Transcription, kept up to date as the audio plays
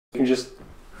You can just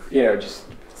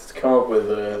come up with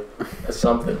a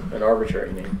something, an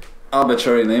arbitrary name.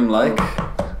 Arbitrary name like?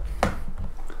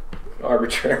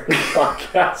 Arbitrary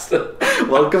podcast.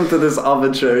 Welcome to this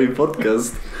arbitrary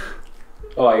podcast.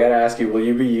 Oh, I gotta ask you, will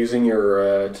you be using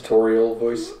your tutorial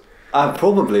voice?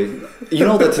 Probably. You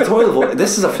know, the tutorial voice,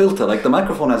 this is a filter, like the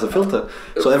microphone has a filter.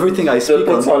 So everything I speak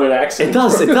puts on an accent. It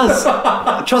does.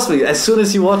 Trust me, as soon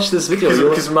as you watch this video...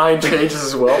 Because mine changes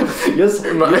as well. Yes,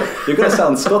 you're gonna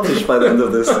sound Scottish by the end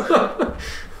of this. 100%.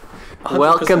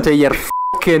 Welcome to your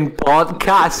fucking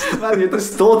podcast. Man, you're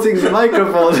distorting the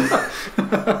microphone.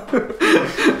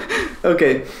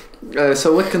 Okay,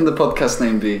 so what can the podcast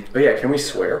name be? Oh yeah, can we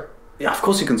swear? Yeah, of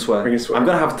course you can swear. We can swear. I'm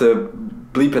gonna have to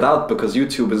bleep it out because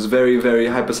YouTube is very, very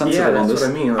hypersensitive on this.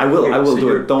 What I mean. Like, I will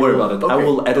do it. Don't worry about it. Okay. I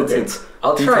will edit it.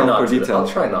 I'll try not to. I'll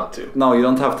try not to. No, you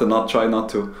don't have to not try not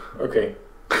to. Okay.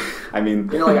 I mean,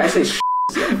 like I say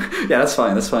yeah, that's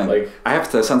fine. That's fine. Like, I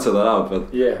have to censor that out,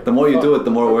 but yeah. The more you do it,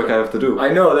 the more work I have to do.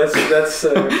 I know. That's.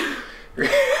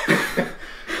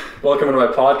 Welcome to my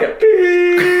podcast.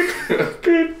 Beep.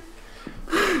 Beep.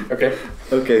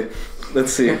 Okay.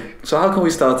 Let's see. So how can we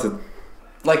start it?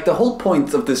 Like the whole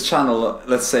point of this channel,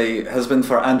 let's say, has been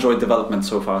for Android development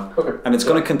so far. Okay. And it's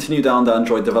going to continue down the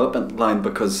Android development line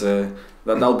because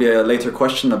that'll be a later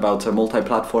question about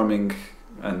multi-platforming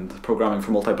and programming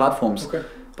for multi-platforms. Okay.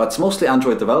 But it's mostly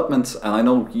Android development, and I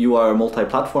know you are a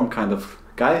multi-platform kind of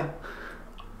guy.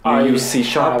 You use C#,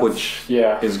 which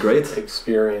is great.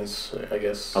 Experience, I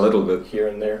guess. A little bit. Here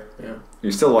and there, yeah.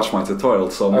 You still watch my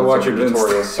tutorials, so I watch your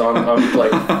tutorials, so I'm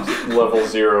like level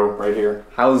 0 right here.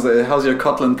 How's your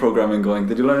Kotlin programming going?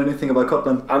 Did you learn anything about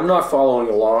Kotlin? I'm not following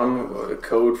along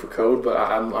code for code, but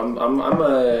I'm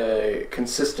a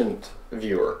consistent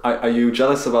viewer. Are you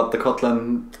jealous about the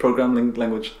Kotlin programming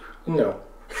language? No.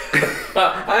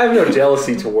 I have no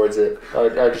jealousy towards it.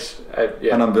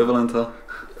 Yeah. An ambivalent, huh?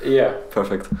 Yeah.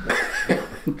 Perfect.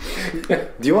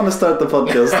 Do you want to start the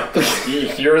podcast?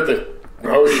 You're the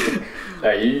host.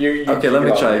 Okay, let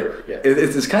me try. Yeah.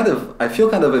 It's kind of, I feel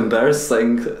kind of embarrassed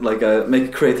saying, like,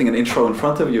 creating an intro in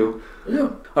front of you. Yeah.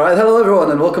 All right, hello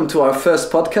everyone, and welcome to our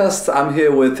first podcast. I'm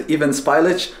here with Ivan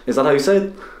Spilic. Is that how you say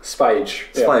it?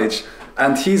 Spilic. Spilic. Yeah.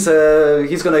 And he's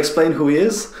going to explain who he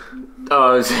is.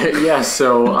 Yeah.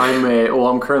 So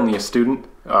I'm currently a student.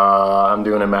 I'm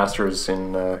doing a master's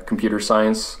in computer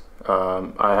science.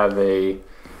 I have a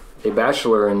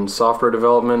bachelor in software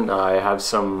development. I have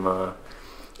some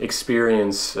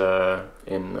experience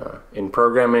in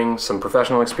programming, some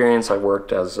professional experience. I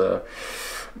worked on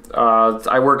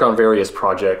various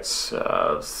projects.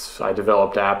 I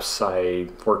developed apps. I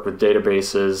worked with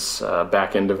databases,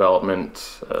 back-end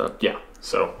development.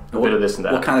 So a bit of this and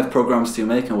that. What kind of programs do you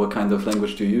make, and what kind of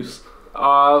language do you use?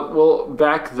 Well,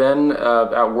 back then,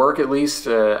 at work at least,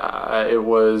 it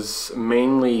was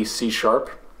mainly C#.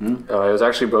 It was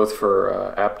actually both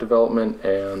for app development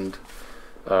and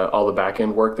all the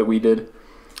back-end work that we did.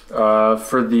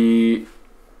 For the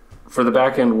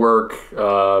back-end work,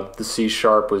 the C#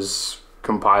 was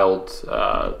compiled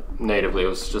natively. It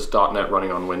was just .NET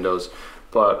running on Windows.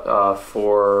 But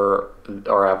for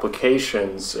our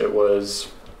applications, it was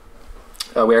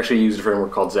we actually used a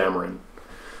framework called Xamarin.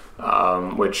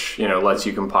 Which lets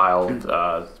you compile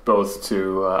both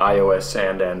to iOS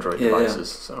and Android devices.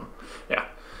 Yeah. So yeah,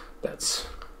 that's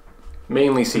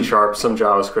mainly C#. Some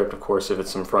JavaScript, of course, if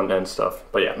it's some front end stuff.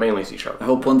 But yeah, mainly C#. I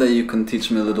hope one day you can teach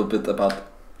me a little bit about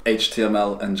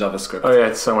HTML and JavaScript. Oh yeah,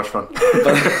 it's so much fun.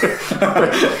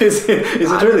 Is it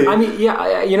really? I mean,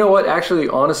 yeah. You know what? Actually,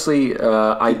 honestly,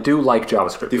 I do like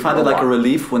JavaScript. Do you find it like a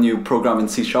relief when you program in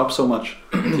C# so much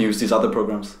to use these other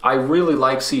programs? I really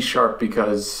like C#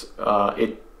 because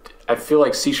I feel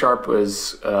like C#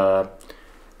 was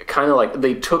kind of like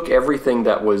they took everything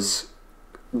that was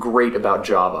great about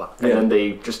Java and then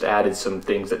they just added some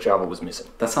things that Java was missing.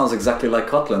 That sounds exactly like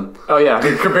Kotlin. Oh yeah,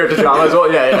 compared to Java as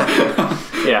well. Yeah.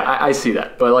 Yeah, I see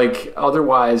that. But like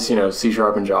otherwise, C#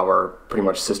 and Java are pretty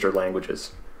much sister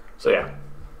languages. So yeah.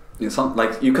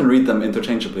 Like you can read them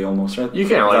interchangeably almost, right? You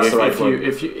can. Like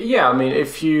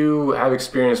if you have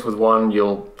experience with one,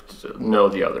 you'll know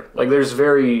the other. Like there's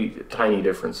very tiny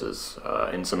differences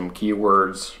in some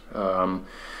keywords.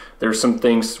 There's some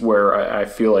things where I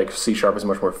feel like C# is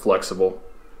much more flexible,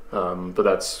 but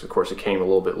that's, of course, it came a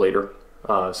little bit later,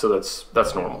 so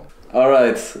that's normal. All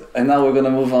right, and now we're gonna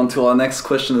move on to our next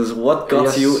question: is what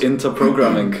got you into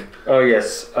programming? Oh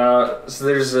yes, so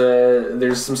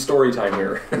there's some story time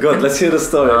here. Good, let's hear the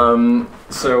story.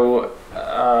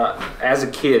 As a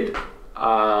kid,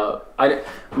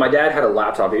 my dad had a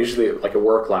laptop, usually like a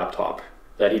work laptop.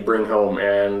 that he'd bring home,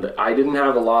 and I didn't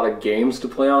have a lot of games to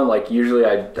play on. Like usually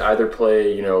I'd either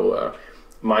play,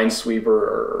 Minesweeper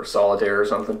or Solitaire or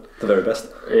something. The very best.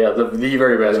 Yeah, the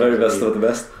very best. The very best of the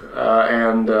best.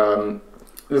 And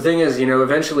the thing is,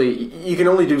 eventually you can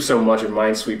only do so much in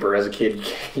Minesweeper as a kid.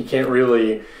 You can't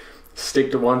really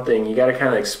stick to one thing. You got to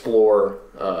kind of explore.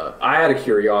 I had a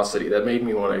curiosity that made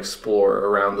me want to explore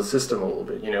around the system a little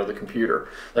bit, the computer.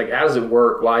 Like, how does it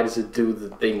work? Why does it do the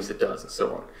things it does, and so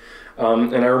on.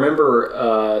 And I remember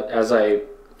as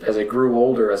I grew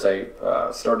older, as I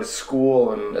started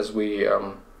school, and as we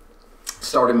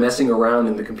started messing around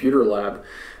in the computer lab,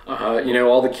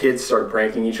 all the kids started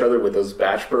pranking each other with those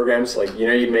batch programs. Like,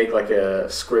 you'd make like a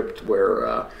script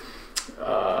where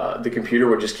the computer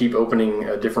would just keep opening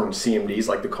different CMDs,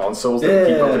 like the consoles, that would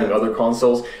keep opening other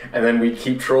consoles, and then we'd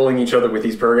keep trolling each other with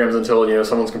these programs until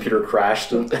someone's computer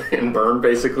crashed and burned,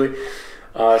 basically.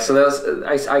 So that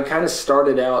was, I kind of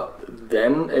started out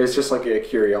then. It was just like a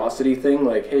curiosity thing,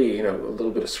 like, hey, a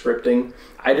little bit of scripting.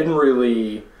 I didn't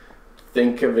really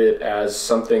think of it as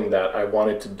something that I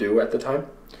wanted to do at the time,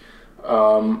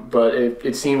 but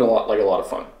it seemed a lot of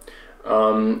fun.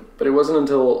 But it wasn't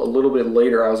until a little bit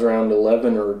later, I was around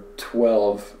 11 or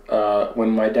 12,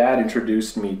 when my dad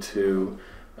introduced me to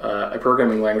a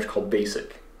programming language called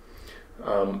BASIC.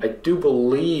 I do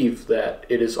believe that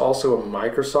it is also a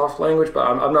Microsoft language, but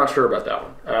I'm not sure about that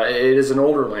one. It is an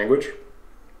older language.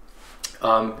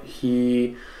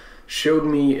 He showed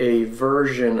me a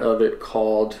version of it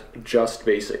called Just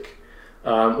Basic,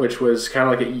 which was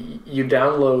kind of like you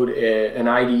download an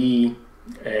IDE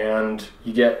and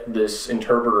you get this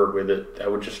interpreter with it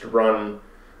that would just run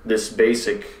this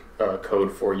basic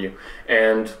code for you.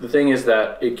 And the thing is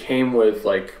that it came with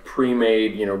like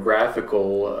pre-made,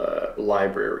 graphical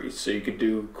libraries, so you could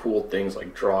do cool things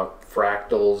like draw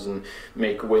fractals and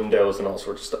make windows and all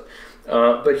sorts of stuff.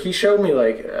 But he showed me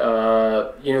like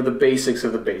the basics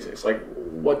of the basics, like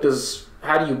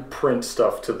how do you print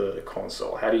stuff to the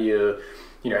console? How do you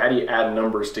add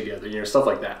numbers together? Stuff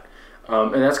like that.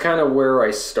 And that's kind of where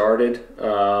I started,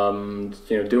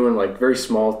 doing like very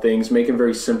small things, making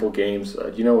very simple games.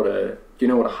 Do you know what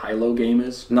a high-low game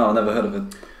is? No, I've never heard of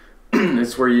it.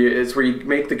 It's where you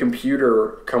make the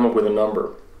computer come up with a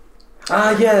number.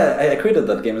 Yeah, I created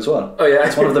that game as well. Oh yeah,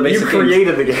 it's one of the basic. You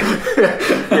created the game.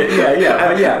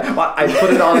 yeah. Well, I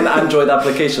put it on an Android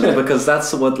application because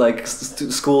that's what like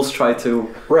schools try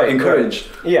to encourage.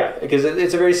 Right. Yeah, because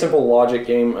it's a very simple logic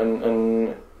game,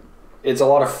 and it's a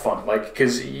lot of fun, like,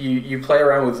 because you play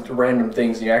around with random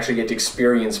things and you actually get to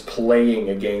experience playing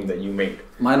a game that you made.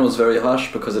 Mine was very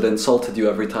harsh because it insulted you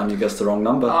every time you guessed the wrong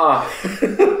number.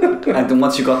 And then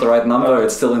once you got the right number,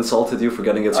 it still insulted you for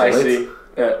getting it so late. I see.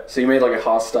 Yeah. So you made like a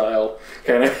hostile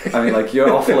kind of... I mean, like, you're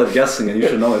awful at guessing and you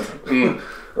should know it.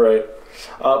 Right.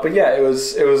 But yeah, it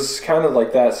was kind of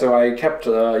like that. So I kept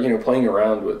playing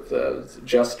around with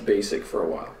Just Basic for a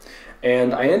while.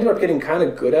 And I ended up getting kind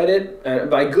of good at it.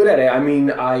 By good at it, I mean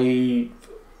I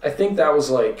think that was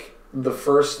like the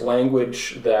first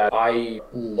language that I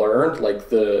learned, like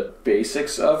the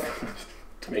basics of,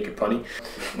 to make it punny.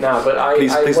 Nah, but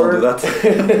please learned, don't do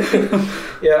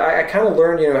that. Yeah, I kind of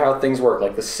learned, how things work,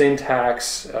 like the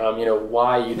syntax,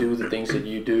 why you do the things that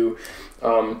you do.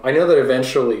 I know that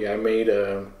eventually I made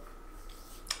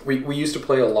we used to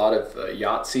play a lot of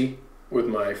Yahtzee with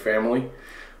my family.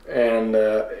 And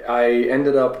I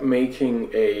ended up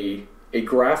making a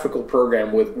graphical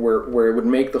program where it would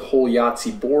make the whole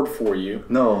Yahtzee board for you.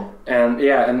 No. And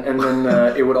yeah, and then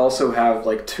it would also have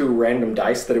like 2 random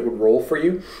dice that it would roll for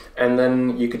you, and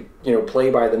then you could play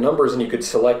by the numbers, and you could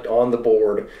select on the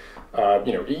board.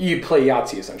 You'd play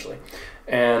Yahtzee essentially.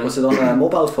 And was it on a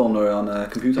mobile phone or on a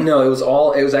computer? No,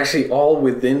 it was actually all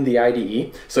within the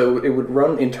IDE, so it would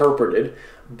run interpreted.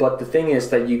 But the thing is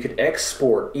that you could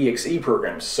export EXE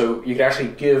programs, so you could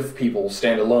actually give people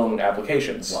standalone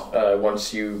applications. Wow.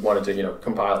 Once you wanted to,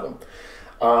 compile them.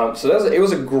 So it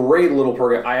was a great little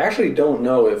program. I actually don't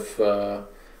know if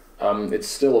it's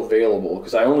still available,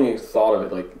 because I only thought of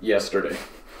it like yesterday.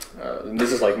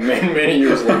 This is like many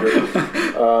years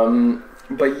later.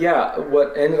 But yeah,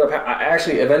 what ended up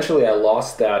eventually I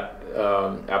lost that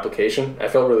application. I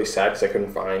felt really sad because I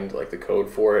couldn't find like the code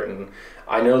for it, and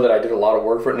I know that I did a lot of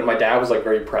work for it, and my dad was like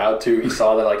very proud too. He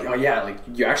saw that, like, oh yeah, like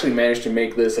you actually managed to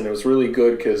make this, and it was really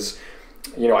good because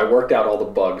I worked out all the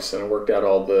bugs and I worked out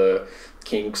all the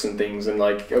kinks and things, and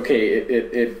like, okay,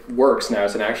 it works now.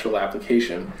 It's an actual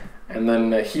application. And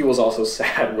then he was also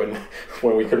sad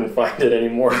when we couldn't find it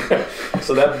anymore.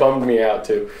 So that bummed me out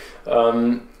too.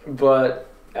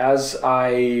 But as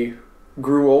I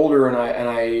grew older and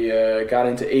I got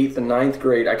into 8th and 9th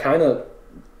grade, I kind of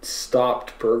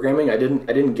stopped programming. I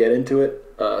didn't get into it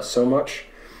so much.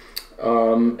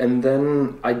 And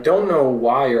then I don't know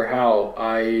why or how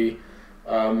I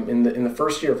in the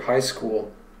first year of high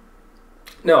school.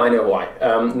 No, I know why.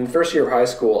 In the first year of high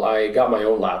school, I got my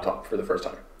own laptop for the first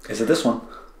time. Is it this one?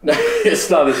 No, it's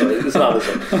not this one. It's not this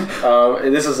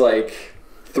one. This is like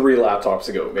 3 laptops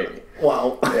ago, maybe.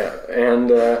 Wow. Yeah,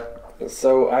 and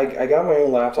so I got my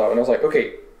own laptop, and I was like,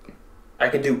 okay, I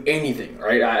can do anything,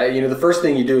 right? The first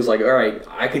thing you do is like, all right,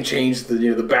 I can change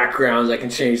the backgrounds, I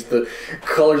can change the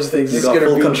colors of things. You got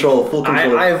full control.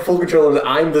 I have full control of it.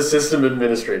 I'm the system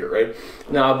administrator, right?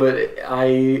 No, but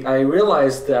I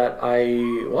realized that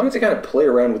I wanted to kind of play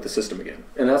around with the system again,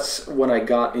 and that's when I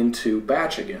got into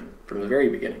Batch again from the very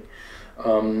beginning.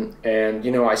 And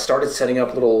I started setting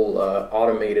up little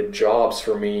automated jobs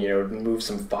for me, move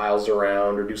some files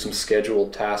around or do some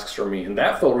scheduled tasks for me, and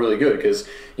that felt really good because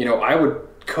I would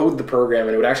code the program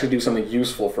and it would actually do something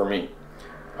useful for me.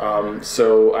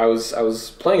 So I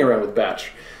was playing around with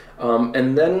Batch,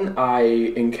 and then I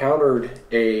encountered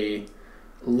a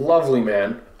lovely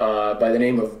man by the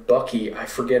name of Bucky. I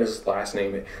forget his last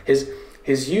name. His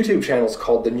YouTube channel is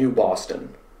called The New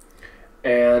Boston.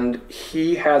 And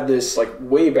he had this, like,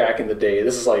 way back in the day,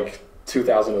 this is like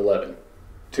 2010,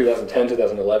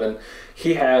 2011,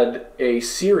 he had a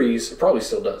series, probably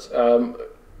still does,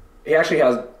 he actually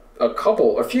has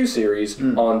a few series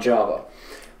on Java.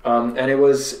 And it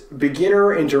was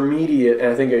beginner, intermediate, and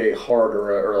I think a hard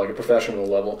or like a professional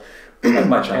level. Like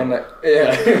my channel.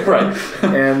 Yeah, right.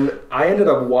 And I ended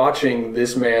up watching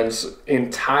this man's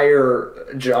entire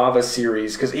Java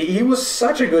series because he was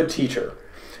such a good teacher.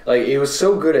 Like, he was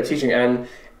so good at teaching, and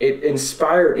it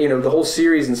inspired, the whole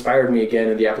series inspired me again,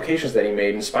 and the applications that he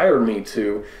made inspired me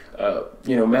to,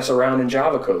 mess around in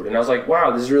Java code. And I was like, wow,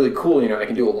 this is really cool, I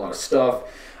can do a lot of stuff.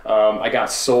 I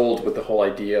got sold with the whole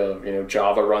idea of,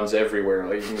 Java runs everywhere.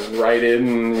 Like, you can write it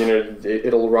and,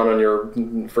 it'll run on your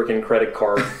freaking credit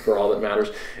card for all that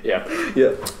matters. Yeah.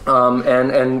 Yeah.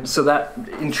 And so that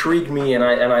intrigued me, and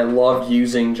I loved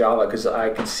using Java because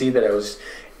I could see that it was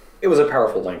a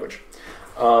powerful language.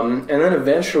 And then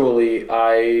eventually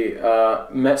I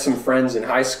met some friends in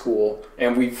high school,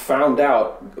 and we found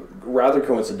out, rather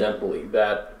coincidentally,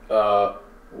 that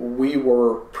we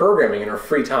were programming in our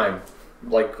free time,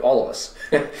 like all of us.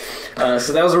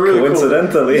 So that was a really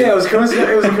coincidentally. Cool, yeah, it was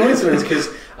a coincidence because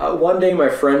one day my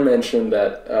friend mentioned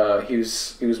that he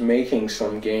was making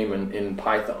some game in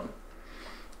Python,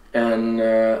 and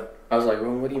I was like,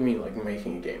 well, what do you mean, like,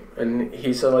 making a game? And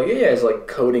he said, like, yeah, he's, like,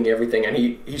 coding everything. And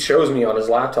he shows me on his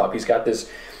laptop, he's got this,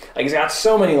 like, he's got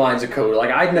so many lines of code. Like,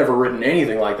 I'd never written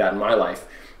anything like that in my life.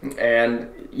 And,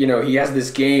 he has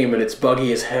this game, and it's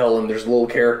buggy as hell, and there's a little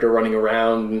character running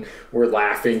around, and we're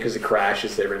laughing because it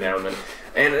crashes every now and then.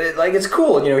 And, it's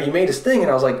cool. He made his thing,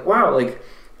 and I was like, wow, like,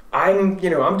 I'm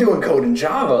doing code in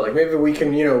Java. Like, maybe we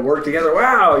can, work together.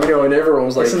 Wow, and everyone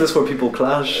was like, isn't this where people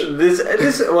clash?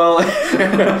 Well,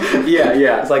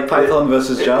 yeah. It's like Python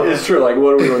versus Java. It's true. Like,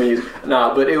 what do we want to use?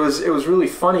 Nah, but it was really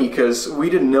funny because we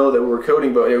didn't know that we were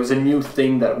coding, but it was a new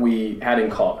thing that we had in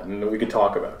common and that we could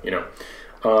talk about.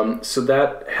 So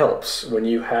that helps when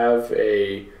you have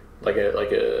a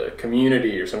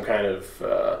community or some kind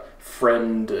of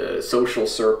friend, social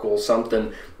circle,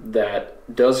 something that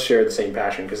does share the same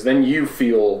passion, because then you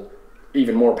feel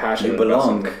even more passionate. You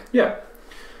belong. About something. Yeah.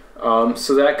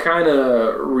 So that kind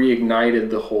of reignited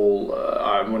the whole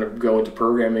I'm going to go into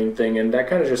programming thing, and that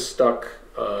kind of just stuck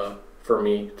for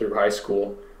me through high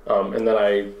school. And then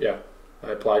I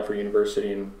applied for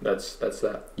university, and that's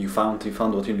that. You found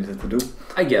what you needed to do.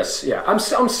 I guess, yeah. I'm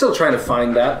still trying to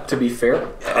find that. To be fair,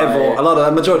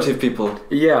 a majority of people.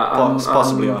 Yeah,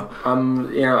 possibly are.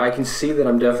 I can see that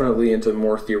I'm definitely into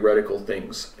more theoretical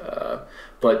things.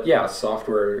 But yeah,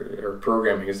 software or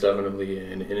programming is definitely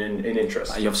an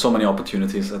interest. You have so many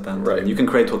opportunities at the end. Right. You can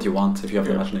create what you want if you have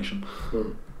the imagination.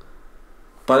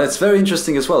 But it's very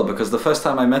interesting as well, because the first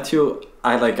time I met you,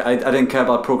 I didn't care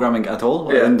about programming at all.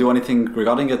 I didn't do anything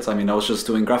regarding it. I mean, I was just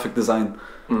doing graphic design.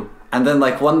 And then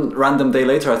one random day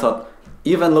later, I thought,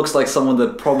 Ivan looks like someone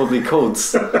that probably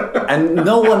codes. And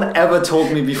no one ever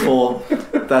told me before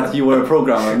that you were a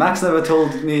programmer. Max never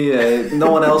told me.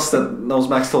 No one else that knows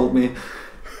Max told me.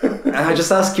 And I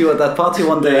just asked you at that party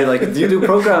one day, do you do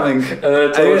programming? And then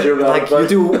I told you about you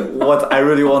do what I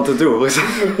really want to do.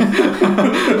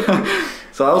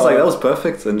 So I was like, that was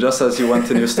perfect. And just as you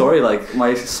went in your story,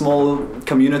 my small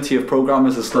community of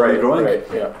programmers is slowly growing. Right,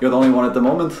 yeah. You're the only one at the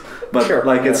moment, but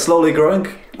it's slowly growing.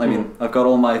 I mean, I've got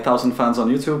all my 1,000 fans on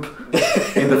YouTube.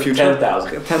 In the future,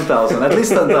 10,000, at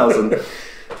least 10,000.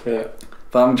 Yeah.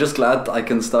 But I'm just glad I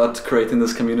can start creating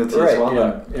this community as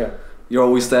well. Yeah. you're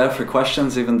always there for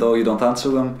questions, even though you don't answer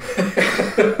them.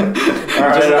 All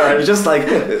right. You just like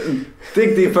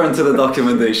dig deeper into the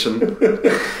documentation.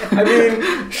 I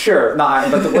mean, sure. No,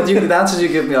 but the answers you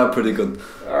give me are pretty good.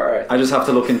 All right. I just have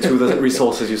to look into the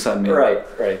resources you send me.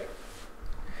 Right.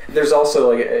 There's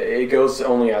also like it goes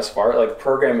only as far. Like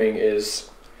programming is,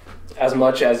 as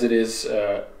much as it is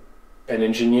an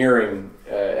engineering,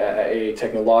 a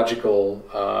technological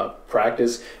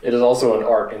practice, it is also an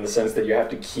art in the sense that you have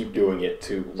to keep doing it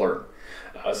to learn.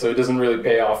 So it doesn't really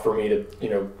pay off for me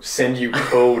to, send you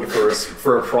code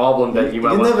for a problem that you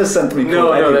might. You never sent me code.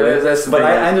 No, anyway. that's the but thing.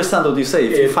 I understand what you say.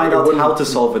 If you find out how to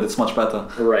solve it, it's much better.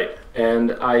 Right,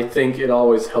 and I think it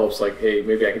always helps. Like, hey,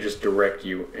 maybe I can just direct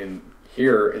you in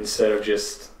here instead of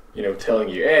just telling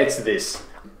you, hey, it's this.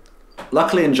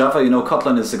 Luckily in Java,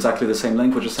 Kotlin is exactly the same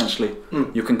language essentially.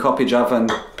 You can copy Java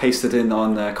and paste it in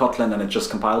on Kotlin and it just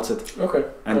compiles it. Okay.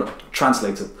 And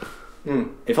translates it.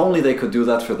 If only they could do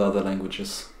that for the other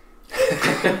languages.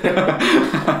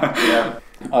 Yeah.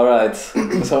 All right.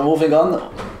 So moving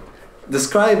on.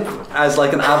 Describe as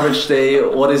like an average day.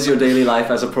 What is your daily life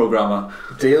as a programmer?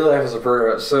 Daily life as a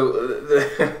programmer. So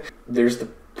there's the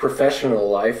professional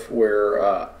life where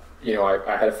I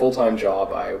had a full-time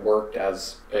job. I worked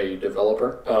as a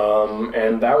developer,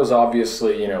 and that was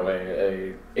obviously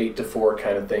a 8 to 4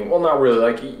 kind of thing. Well, not really.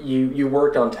 Like you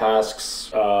worked on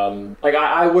tasks. Like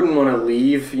I wouldn't want to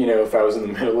leave if I was in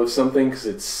the middle of something, because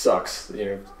it sucks.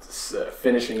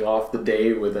 Finishing off the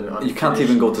day with an unfinished. You can't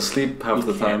even go to sleep half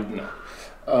the time. No.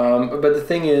 But the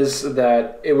thing is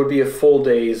that it would be a full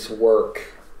day's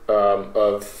work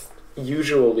of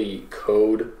usually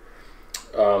code.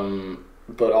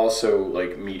 But also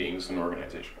like meetings and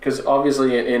organization, because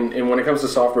obviously in when it comes to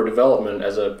software development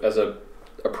as a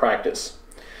practice,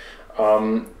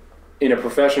 in a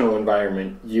professional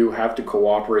environment, you have to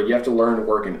cooperate. You have to learn to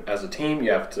work as a team.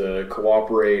 You have to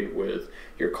cooperate with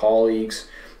your colleagues,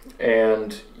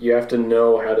 and you have to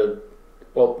know how to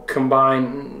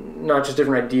combine not just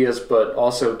different ideas, but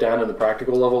also down to the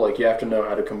practical level. Like you have to know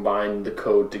how to combine the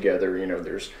code together.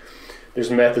 There's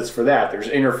methods for that. There's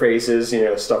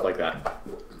interfaces, stuff like that.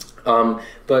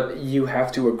 But you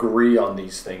have to agree on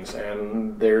these things,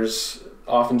 and there's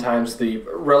oftentimes the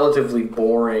relatively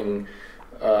boring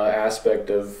aspect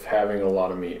of having a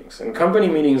lot of meetings. And company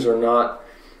meetings are not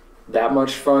that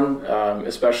much fun,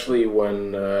 especially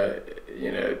when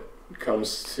it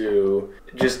comes to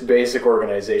just basic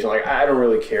organization. Like I don't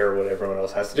really care what everyone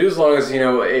else has to do, as long as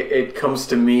it comes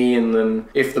to me, and then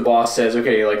if the boss says,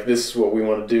 okay, like this is what we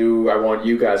want to do, I want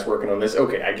you guys working on this,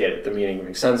 okay, I get it, the meeting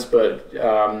makes sense. But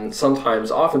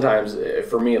oftentimes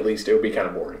for me at least, it would be kind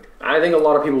of boring. I think a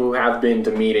lot of people who have been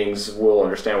to meetings will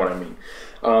understand what I mean.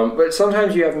 But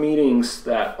sometimes you have meetings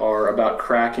that are about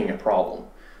cracking a problem.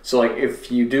 So like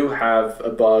if you do have a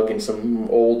bug in some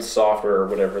old software or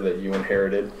whatever that you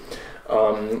inherited,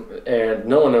 and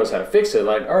no one knows how to fix it,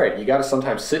 like, all right, you got to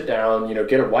sometimes sit down,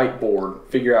 get a whiteboard,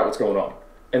 figure out what's going on.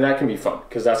 And that can be fun,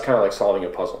 because that's kind of like solving a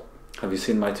puzzle. Have you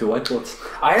seen my 2 whiteboards?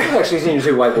 I have actually seen your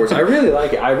 2 whiteboards. I really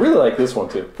like it. I really like this one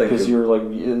too. Because you're like,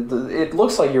 it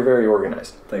looks like you're very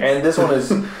organized. Thanks. And this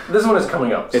one is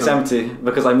coming up. It's empty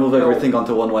because I move everything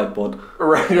onto one whiteboard.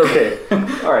 Right. Okay.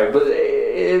 All right, but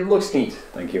it looks neat.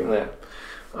 Thank you. Yeah.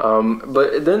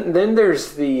 But then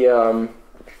there's the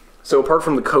so apart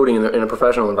from the coding in a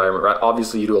professional environment, right?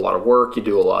 Obviously, you do a lot of work. You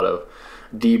do a lot of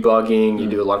debugging. You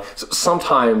do a lot.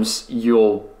 Sometimes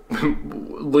you'll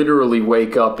literally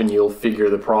wake up and you'll figure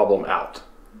the problem out.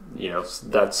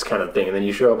 That's kind of thing. And then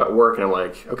you show up at work and I'm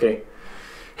like, okay.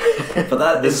 But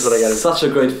that is what I got. Such a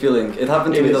great feeling. It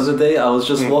happened to me the other day. I was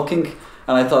just walking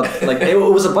and I thought, like, it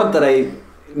was a bug that I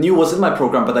knew was in my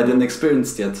program, but I didn't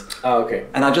experience it yet. Oh, okay.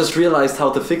 And I just realized how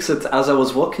to fix it as I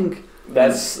was walking.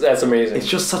 That's amazing. It's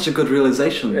just such a good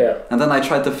realization. Yeah. And then I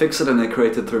tried to fix it and it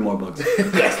created 3 more bugs.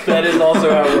 That is also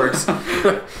how it works.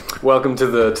 Welcome to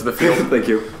the field. Thank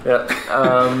you. Yeah.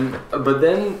 But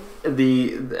then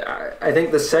I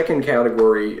think the second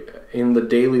category in the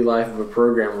daily life of a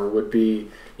programmer would be,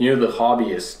 the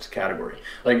hobbyist category.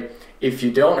 Like, if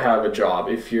you don't have a job,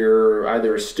 if you're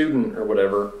either a student or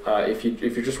whatever, if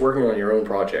you're just working on your own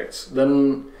projects,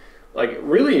 then like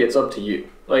really it's up to you.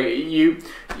 Like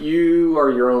you are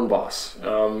your own boss.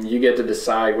 You get to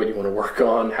decide what you want to work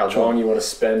on, how long you want to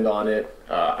spend on it.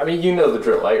 I mean, you know the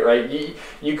drill, right?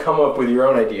 You come up with your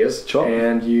own ideas,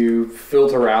 and you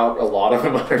filter out a lot of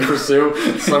them, I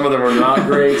presume. Some of them are not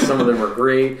great, some of them are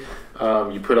great.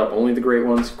 You put up only the great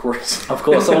ones, of course. Of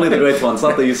course, only the great ones,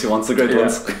 not the easy ones, the great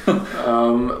ones.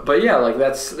 But yeah, like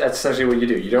that's essentially what you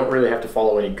do. You don't really have to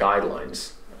follow any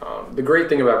guidelines. The great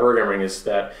thing about programming is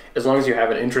that as long as you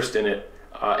have an interest in it,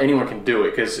 anyone can do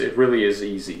it because it really is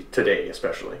easy today,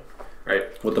 especially,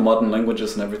 right? With the modern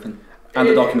languages and everything, and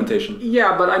the documentation.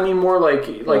 Yeah, but I mean more like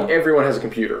everyone has a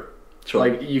computer. Sure.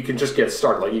 Like you can just get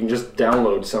started. Like you can just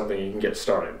download something. You can get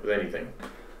started with anything.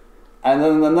 And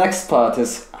then the next part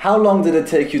is, how long did it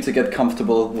take you to get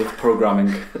comfortable with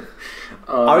programming?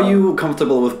 Are you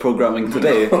comfortable with programming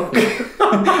today? I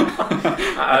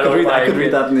could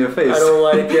read that in your face. I don't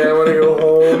like it. I want to go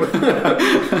home.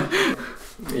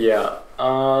 Yeah.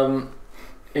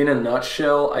 In a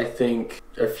nutshell, I think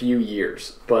a few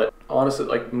years. But honestly,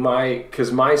 like my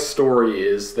story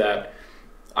is that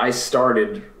I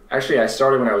started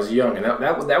when I was young, and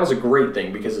that was a great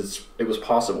thing because it was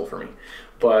possible for me.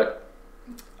 But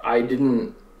I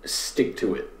didn't stick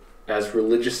to it as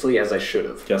religiously as I should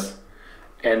have. Yes.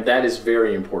 And that is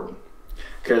very important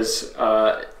because,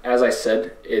 as I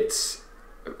said,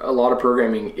 a lot of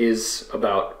programming is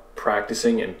about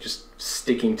practicing and just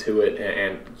sticking to it,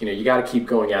 and you got to keep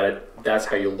going at it. That's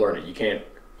how you learn it. You can't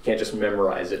just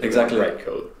memorize it. Exactly. And write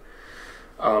code.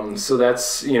 So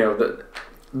that's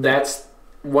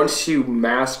once you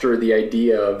master the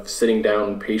idea of sitting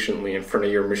down patiently in front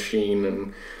of your machine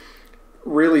and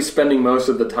really spending most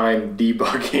of the time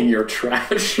debugging your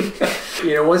trash.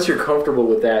 Once you're comfortable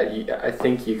with that, I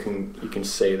think you can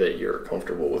say that you're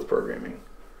comfortable with programming.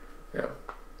 Yeah,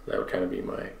 that would kind of be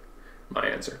my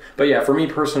answer. But yeah, for me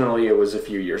personally, it was a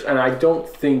few years, and I don't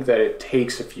think that it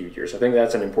takes a few years. I think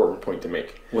that's an important point to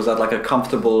make. Was that like a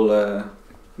comfortable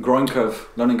learning curve?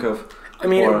 I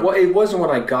mean, it wasn't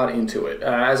when I got into it.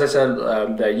 As I said,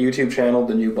 that YouTube channel,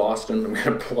 The New Boston, I'm going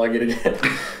to plug it again.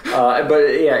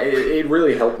 But yeah, it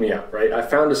really helped me out, right? I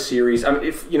found a series. I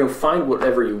mean, find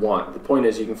whatever you want. The point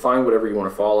is you can find whatever you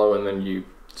want to follow and then you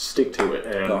stick to it.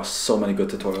 And there are so many good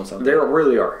tutorials out there. There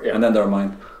really are, yeah. And then there are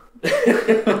mine.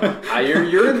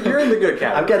 You're in the good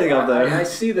category. I'm getting up there. I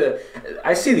see the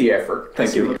effort.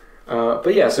 Thank you.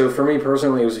 But yeah, so for me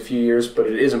personally, it was a few years, but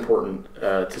it is important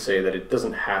to say that it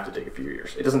doesn't have to take a few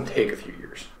years. It doesn't take a few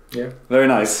years. Yeah. Very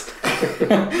nice.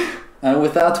 And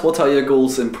with that, what are your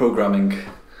goals in programming?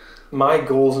 My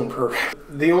goals in programming.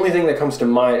 The only thing that comes to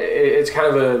mind, it's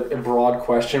kind of a broad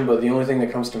question, but the only thing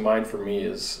that comes to mind for me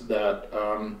is that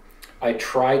I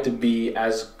try to be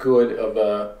as good of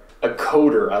a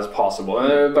coder as possible.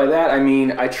 By that, I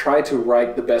mean I try to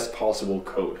write the best possible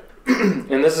code.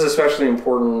 And this is especially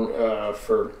important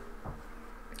for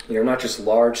not just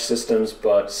large systems,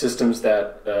 but systems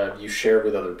that you share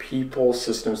with other people,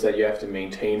 systems that you have to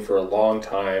maintain for a long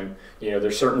time.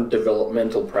 There's certain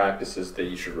developmental practices that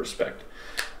you should respect.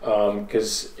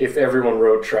 Because if everyone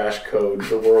wrote trash code,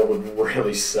 the world would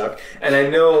really suck. And I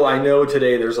know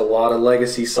today there's a lot of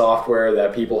legacy software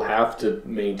that people have to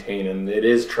maintain, and it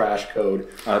is trash code.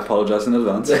 I apologize in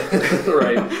advance.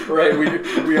 Right.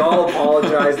 We all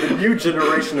apologize. The new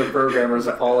generation of programmers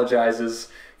apologizes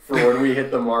for when we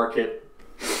hit the market.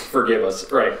 Forgive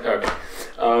us. Right. Okay.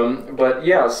 But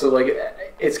yeah, so like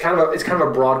it's kind of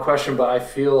a broad question, but I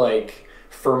feel like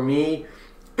for me,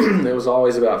 it was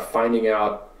always about finding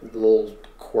out little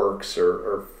quirks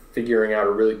or figuring out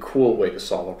a really cool way to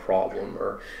solve a problem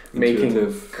or making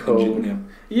code.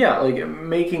 Yeah, like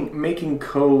making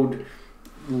code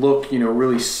look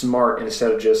really smart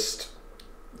instead of just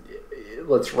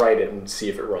let's write it and see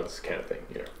if it runs kind of thing.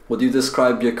 Would you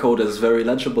describe your code as very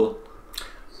legible?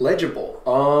 Legible.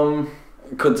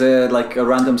 Could a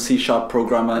random C#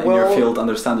 programmer in your field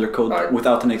understand your code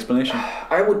without an explanation?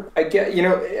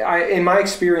 In my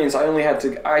experience,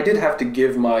 I did have to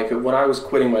give when I was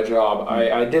quitting my job,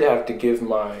 I did have to give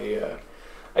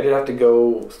I did have to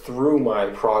go through my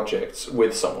projects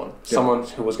with someone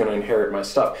who was going to inherit my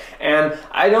stuff. And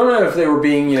I don't know if they were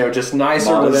being, just nice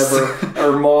modest. Or whatever,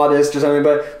 or modest or something,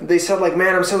 but they said like,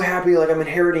 man, I'm so happy, like I'm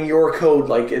inheriting your code,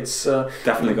 like it's...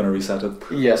 definitely going to reset it.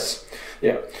 Yes.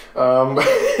 Yeah.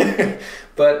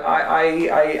 But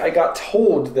I got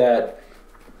told that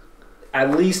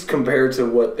at least compared to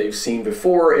what they've seen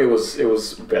before, it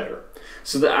was better.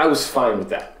 So that I was fine with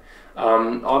that.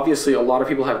 Obviously, a lot of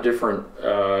people have different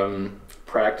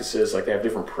practices, like they have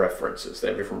different preferences. They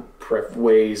have different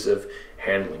ways of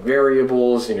handling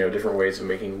variables, different ways of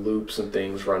making loops and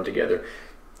things run together.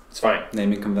 It's fine.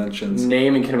 Naming conventions.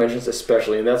 Naming conventions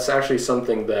especially, and that's actually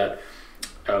something that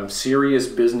serious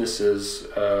businesses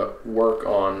work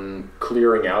on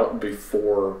clearing out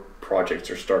before projects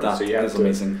are started. That is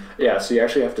amazing. Yeah, so you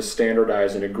actually have to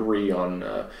standardize and agree on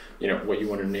what you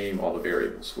want to name all the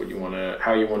variables, how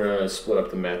you want to split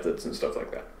up the methods and stuff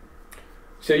like that.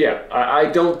 So yeah, I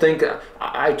don't think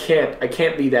I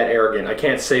can't be that arrogant. I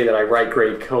can't say that I write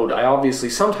great code. I obviously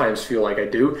sometimes feel like I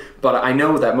do, but I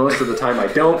know that most of the time I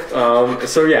don't.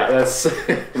 So yeah, that's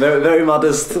very, very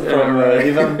modest from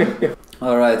Ivan.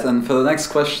 All right, and for the next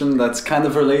question, that's kind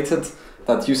of related.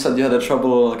 That you said you had a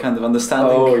trouble kind of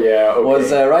understanding. Oh yeah, okay.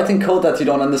 Was writing code that you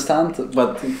don't understand,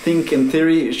 but think in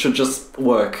theory it should just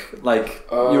work. Like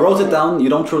you wrote it down, you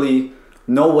don't really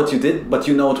know what you did, but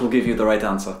you know it will give you the right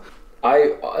answer.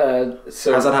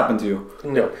 So has that happened to you?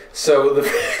 No. So the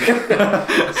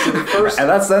first, and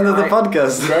that's the end of the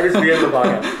podcast. That is the end of the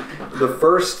podcast. The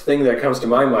first thing that comes to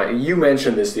my mind, you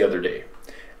mentioned this the other day,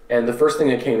 and the first thing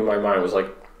that came to my mind was like,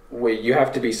 wait, you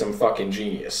have to be some fucking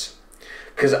genius.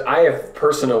 Because I have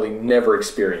personally never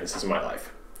experienced this in my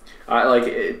life.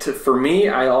 For me,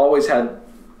 I always had,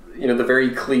 the very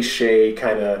cliche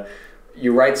kind of,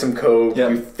 you write some code,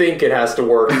 you think it has to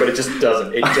work, but it just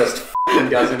doesn't. It just f***ing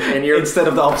doesn't. And you're instead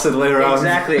of the opposite way around.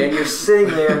 Exactly, and you're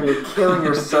sitting there and you're killing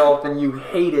yourself and you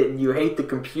hate it and you hate the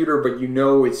computer, but you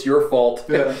know it's your fault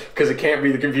because it can't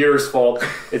be the computer's fault.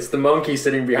 It's the monkey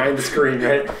sitting behind the screen,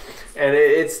 right? And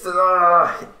it's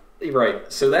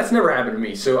right. So that's never happened to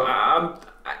me. So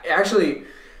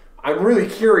I'm really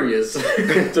curious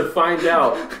to find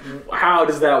out how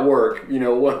does that work.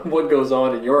 What goes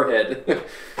on in your head.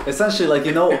 Essentially, like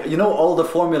you know all the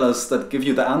formulas that give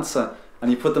you the answer, and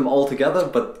you put them all together,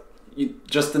 but you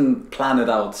just didn't plan it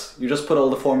out. You just put all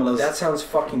the formulas. That sounds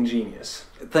fucking genius.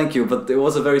 Thank you, but it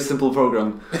was a very simple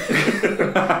program.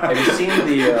 Have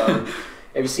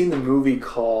you seen the movie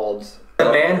called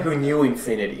The Man Who Knew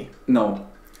Infinity? No.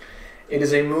 It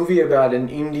is a movie about an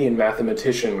Indian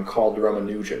mathematician called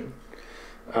Ramanujan.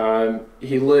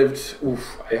 He lived,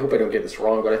 I hope I don't get this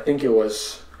wrong, but I think it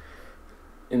was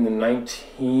in the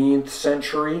 19th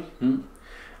century.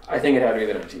 I think it had to be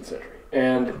the 19th century.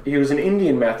 And he was an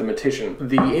Indian mathematician.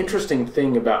 The interesting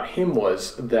thing about him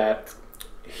was that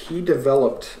he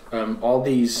developed all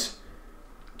these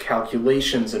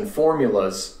calculations and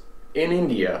formulas in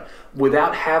India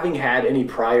without having had any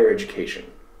prior education.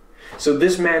 So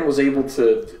this man was able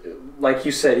to, like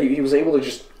you said, he was able to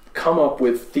just come up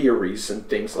with theories and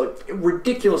things, like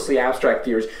ridiculously abstract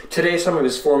theories. Today, some of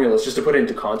his formulas, just to put it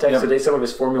into context, today some of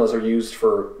his formulas are used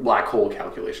for black hole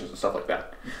calculations and stuff like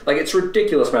that. Like, it's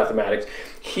ridiculous mathematics.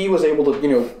 He was able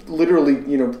to, literally,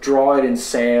 draw it in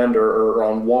sand or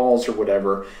on walls or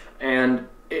whatever. And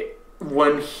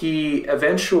when he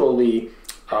eventually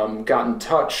got in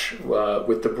touch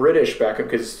with the British back up,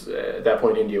 because at that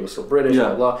point India was still British,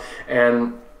 blah, blah,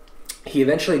 and he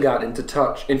eventually got in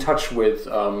touch with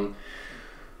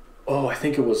I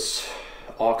think it was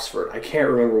Oxford. I can't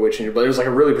remember which, but it was like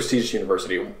a really prestigious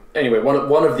university. Anyway,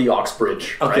 one of the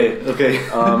Oxbridge. Right? Okay.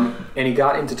 And he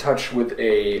got into touch with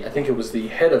I think it was the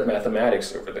head of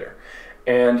mathematics over there,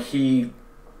 and he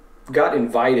got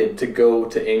invited to go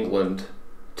to England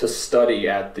to study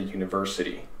at the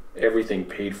university. Everything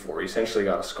paid for. He essentially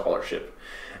got a scholarship,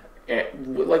 and,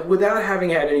 like, without having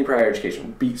had any prior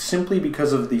education, simply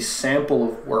because of the sample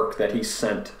of work that he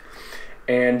sent.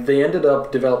 And they ended up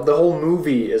developing. The whole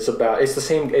movie is about. It's the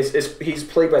same. He's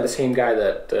played by the same guy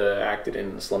that acted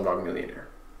in Slumdog Millionaire.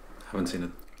 Haven't seen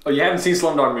it. Oh, you haven't seen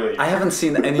Slumdog Millionaire? I haven't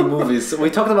seen any movies. We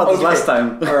talked about this last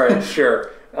time. All right,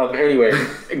 sure. Anyway,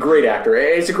 a great actor.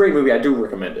 It's a great movie. I do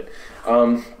recommend it.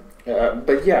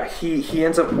 But yeah, he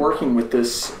ends up working with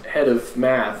this head of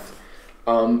math.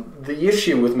 The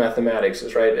issue with mathematics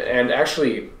is, right, and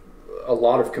actually a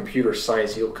lot of computer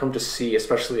science, you'll come to see,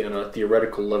 especially on a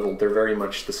theoretical level, they're very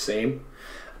much the same,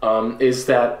 is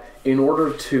that in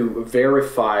order to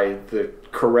verify the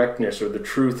correctness or the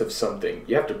truth of something,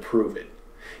 you have to prove it.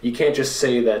 You can't just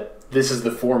say that this is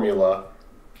the formula,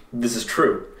 this is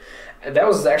true. That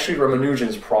was actually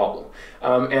Ramanujan's problem.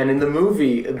 And in the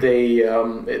movie,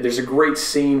 there's a great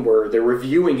scene where they're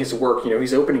reviewing his work.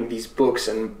 He's opening these books,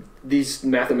 and these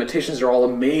mathematicians are all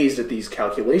amazed at these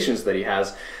calculations that he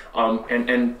has.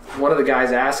 And one of the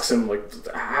guys asks him, like,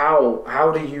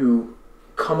 how do you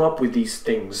come up with these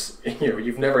things?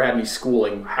 You've never had any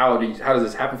schooling. How does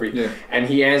this happen for you? Yeah. And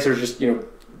he answers just,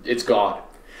 it's God.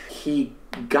 He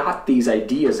got these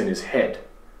ideas in his head.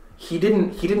 He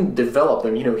didn't develop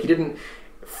them. He didn't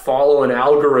follow an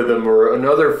algorithm or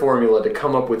another formula to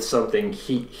come up with something.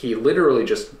 He literally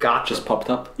just popped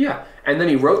up. Yeah, and then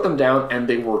he wrote them down, and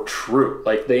they were true.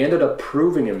 Like, they ended up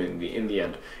proving him in the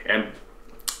end. And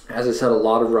as I said, a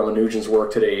lot of Ramanujan's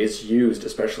work today is used,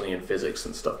 especially in physics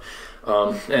and stuff.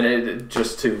 And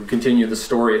just to continue the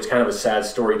story, it's kind of a sad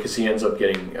story because he ends up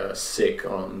getting sick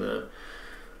on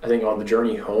the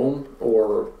journey home,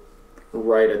 or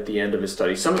right at the end of his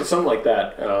study, something like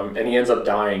that, and he ends up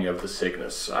dying of the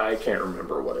sickness. I can't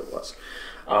remember what it was.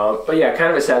 But yeah,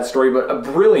 kind of a sad story, but a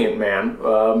brilliant man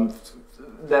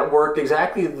that worked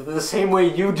exactly the same way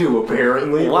you do,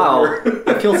 apparently. Wow,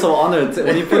 I feel so honored.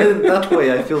 When you put it that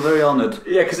way, I feel very honored.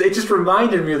 Yeah, because it just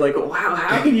reminded me, like, wow,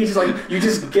 how can you just, like, you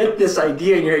just get this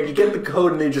idea in your head, you get the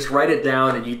code and then you just write it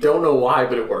down and you don't know why,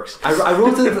 but it works. I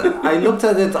wrote it, I looked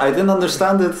at it, I didn't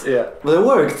understand it, yeah, but it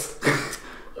worked.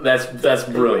 That's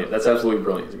brilliant. That's absolutely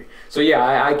brilliant to me. So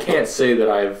yeah, I can't say that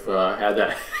I've had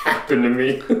that happen to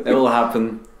me. It will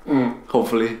happen,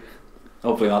 hopefully.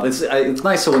 Hopefully not. It's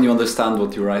nicer when you understand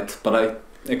what you write, but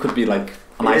it could be like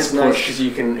a nice push. It's nice because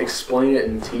you can explain it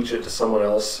and teach it to someone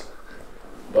else.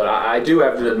 But I do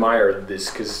have to admire this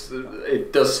because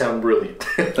it does sound brilliant.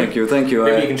 Thank you.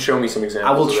 Maybe you can show me some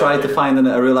examples. I will try to find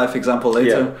a real life example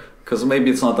later, because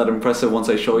maybe it's not that impressive once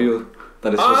I show you.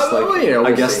 That it's just we'll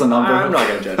I guess see. The number. I'm not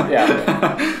going to judge.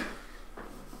 Yeah.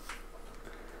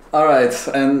 All right,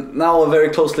 and now a very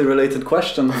closely related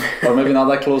question, or maybe not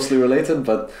that closely related,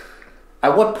 but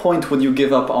at what point would you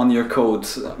give up on your code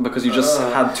because you just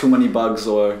had too many bugs,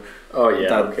 or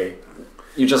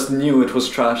you just knew it was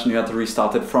trash and you had to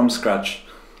restart it from scratch?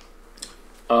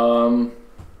 So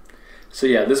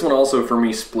yeah, this one also for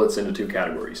me splits into two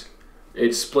categories.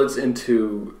 It splits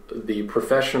into the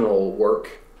professional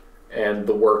work and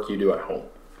the work you do at home.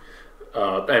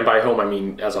 And by home I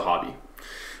mean as a hobby.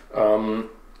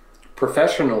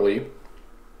 Professionally,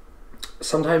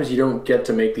 sometimes you don't get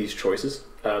to make these choices.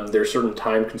 There are certain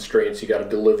time constraints. You got to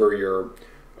deliver your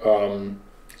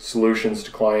solutions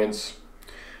to clients,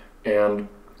 and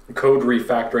code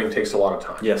refactoring takes a lot of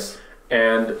time. Yes.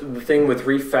 And the thing with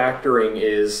refactoring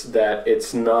is that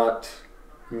it's not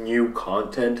new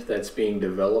content that's being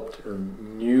developed or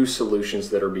new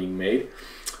solutions that are being made,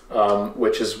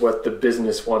 which is what the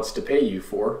business wants to pay you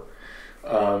for.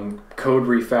 Code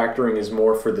refactoring is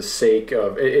more for the sake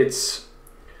of it's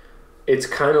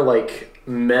kind of like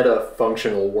meta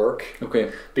functional work.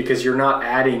 Okay. Because you're not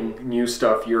adding new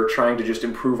stuff, you're trying to just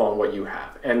improve on what you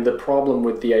have. And the problem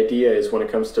with the idea is when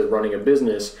it comes to running a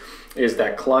business is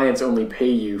that clients only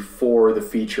pay you for the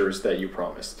features that you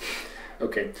promised.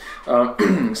 Okay.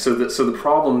 So the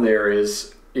problem there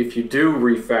is if you do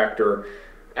refactor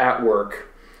at work,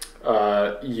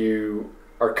 you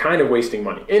are kind of wasting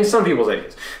money in some people's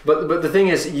ideas. But the thing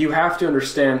is, you have to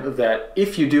understand that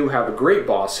if you do have a great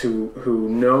boss who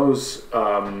knows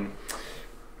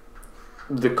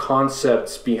the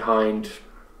concepts behind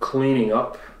cleaning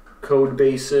up code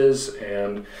bases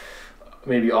and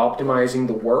maybe optimizing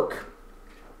the work,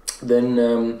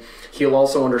 then he'll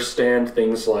also understand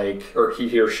things like, or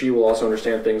he or she will also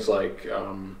understand things like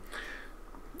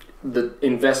the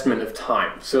investment of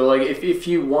time. So like if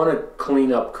you want to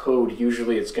clean up code,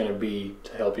 usually it's going to be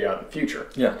to help you out in the future.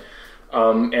 Yeah.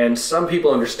 And some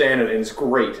people understand it and it's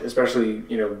great, especially,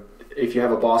 if you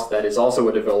have a boss that is also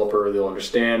a developer, they'll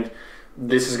understand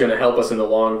this is going to help us in the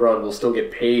long run. We'll still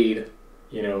get paid,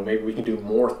 maybe we can do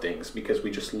more things because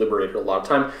we just liberated a lot of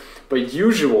time. But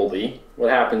usually what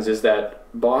happens is that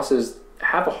bosses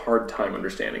have a hard time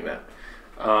understanding that.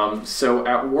 So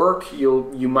at work,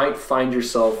 you might find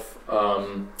yourself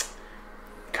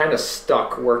kind of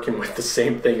stuck working with the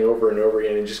same thing over and over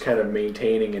again and just kind of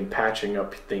maintaining and patching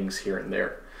up things here and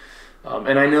there.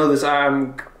 And I know this.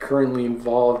 I'm currently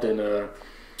involved in a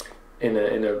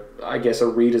I guess a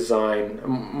redesign,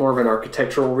 more of an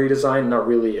architectural redesign, not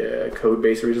really a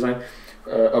code-based redesign,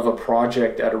 of a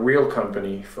project at a real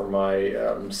company for my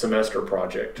semester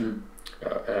project.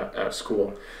 At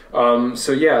school.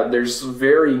 So yeah, there's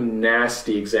very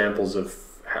nasty examples of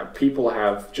how people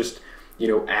have just,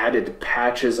 added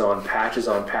patches on patches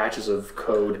on patches of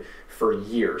code for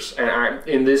years. And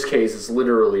in this case, it's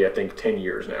literally, I think, 10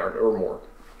 years now or more.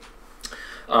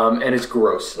 And it's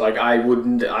gross. Like I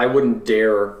wouldn't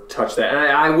dare touch that. And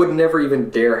I would never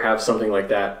even dare have something like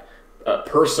that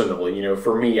personally,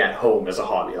 for me at home as a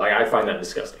hobby. Like I find that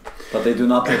disgusting. But they do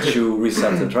not let you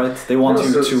reset it, right? They want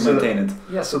you to maintain it.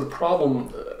 Yeah, so the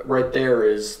problem right there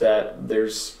is that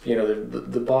there's,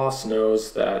 the boss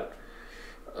knows that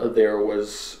there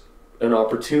was an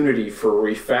opportunity for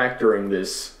refactoring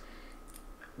this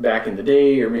back in the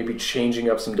day, or maybe changing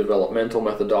up some developmental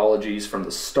methodologies from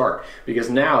the start. Because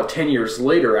now, 10 years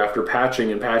later, after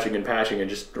patching and patching and patching and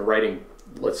just writing,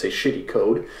 let's say, shitty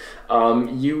code,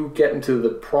 you get into the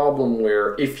problem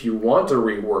where if you want to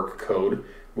rework code,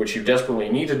 which you desperately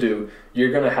need to do,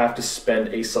 you're going to have to spend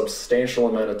a substantial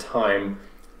amount of time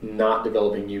not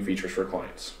developing new features for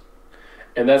clients.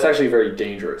 And that's actually very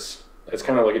dangerous. It's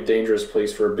kind of like a dangerous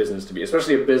place for a business to be,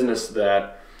 especially a business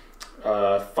that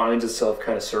finds itself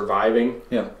kind of surviving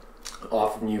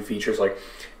off new features. Like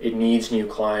it needs new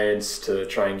clients to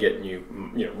try and get new,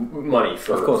 money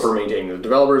for maintaining the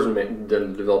developers, and the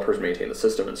developers maintain the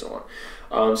system and so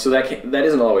on. So that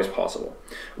isn't always possible.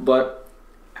 But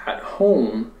at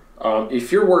home,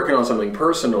 if you're working on something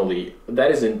personally,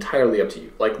 that is entirely up to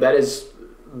you. Like that is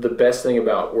the best thing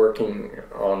about working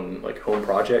on like home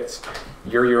projects.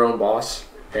 You're your own boss,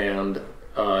 and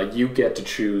you get to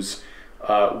choose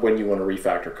when you want to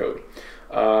refactor code.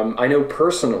 I know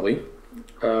personally,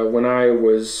 when I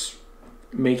was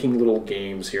making little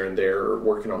games here and there, or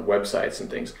working on websites and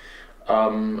things,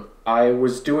 I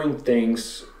was doing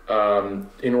things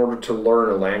in order to learn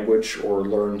a language or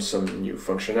learn some new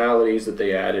functionalities that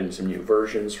they added in some new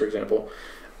versions, for example.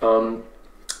 And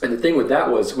the thing with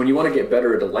that was, when you want to get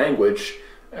better at a language,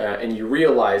 and you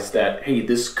realize that, hey,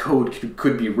 this code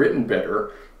could be written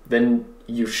better, then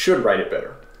you should write it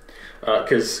better.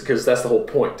 Because that's the whole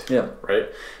point, right?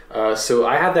 So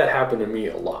I had that happen to me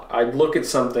a lot. I'd look at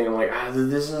something, I'm like,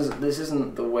 this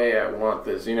isn't the way I want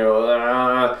this,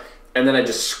 and then I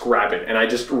just scrap it, and I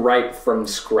just write from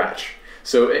scratch.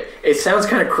 So it sounds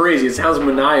kind of crazy, it sounds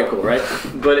maniacal, right?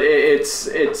 But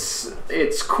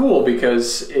it's cool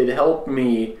because it helped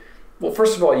me. Well,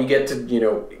 first of all, you get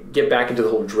to get back into the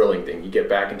whole drilling thing. You get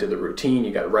back into the routine.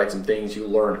 You got to write some things. You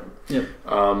learn them.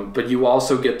 Yep. But you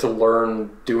also get to learn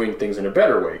doing things in a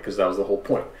better way, because that was the whole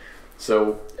point.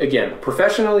 So again,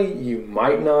 professionally, you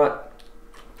might not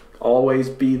always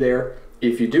be there.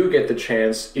 If you do get the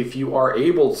chance, if you are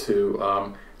able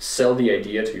to sell the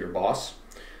idea to your boss,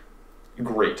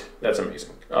 great. That's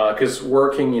amazing. Because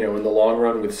working, in the long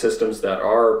run with systems that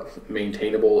are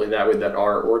maintainable in that way, that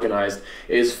are organized,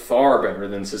 is far better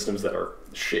than systems that are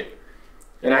shit.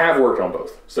 And I have worked on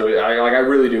both, so I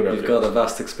really do know. You've got a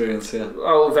vast experience, yeah.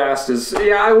 Oh, vast is,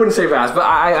 I wouldn't say vast, but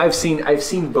I've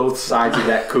seen both sides of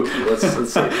that cookie. Let's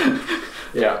say,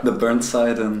 yeah. The burnt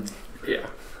side and yeah.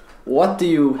 What do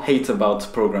you hate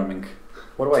about programming?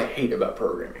 What do I hate about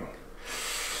programming?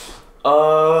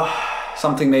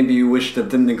 Something maybe you wish that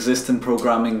didn't exist in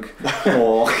programming,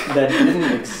 or that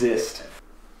didn't exist.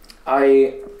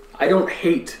 I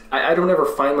don't ever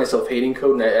find myself hating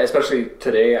code, and especially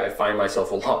today, I find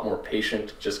myself a lot more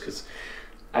patient just because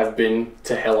I've been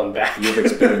to hell and back. You've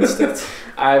experienced it.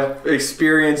 I've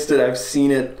experienced it. I've seen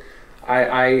it.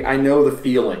 I know the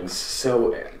feelings.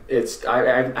 So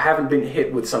I haven't been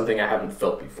hit with something I haven't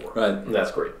felt before. Right. And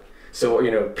that's great. So,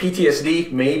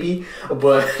 PTSD maybe,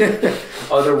 but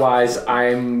otherwise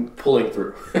I'm pulling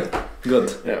through.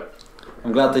 Good. Yeah.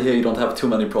 I'm glad to hear you don't have too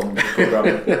many problems with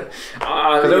programming.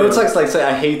 It's like say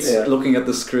I hate looking at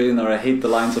the screen, or I hate the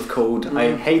lines of code. Mm.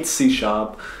 I hate C#.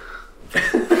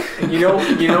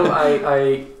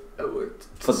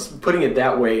 Putting it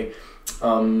that way,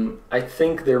 I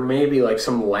think there may be like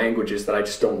some languages that I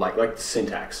just don't like the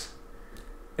syntax.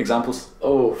 Examples?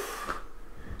 Oh,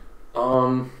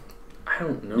 I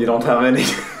don't know. You don't have any?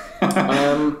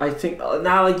 I think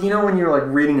now, when you're like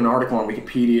reading an article on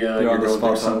Wikipedia, you're going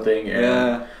through something,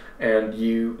 and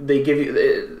they give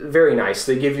you very nice.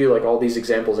 They give you like all these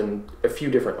examples in a few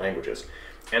different languages,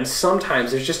 and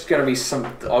sometimes there's just gonna be some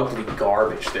ugly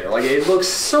garbage there. Like it looks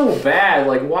so bad.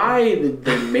 Like why did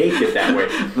they make it that way?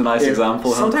 The nice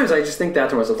example. Sometimes I just think that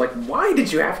to myself, like why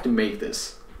did you have to make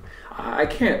this? I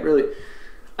can't really.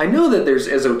 I know that there's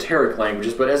esoteric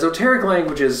languages, but esoteric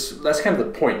languages, that's kind of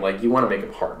the point. Like, you want to make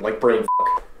them hard. Like brain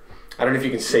fuck. I don't know if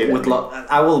you can say that.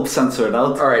 I will censor it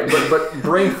out. All right, but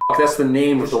brain fuck, that's the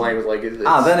name of the language. Like,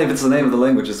 then if it's the name of the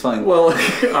language, it's fine. Well,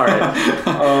 all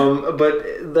right.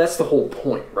 But that's the whole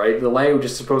point, right? The language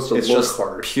is supposed to look just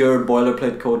hard. Pure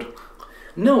boilerplate code?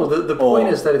 No, the point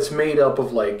is that it's made up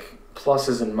of, like,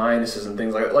 pluses and minuses and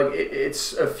things like that. Like,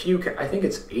 it's a few, I think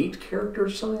it's 8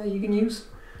 characters or something that you can use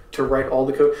to write all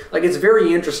the code. Like, it's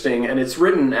very interesting, and it's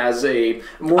written as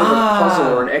more of a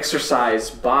puzzle or an exercise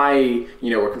by,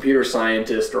 a computer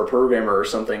scientist or a programmer or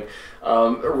something,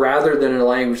 rather than in a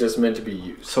language that's meant to be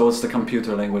used. So it's the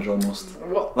computer language almost.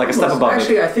 Well, like a step above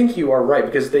actually, it. I think you are right,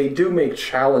 because they do make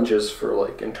challenges for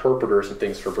like interpreters and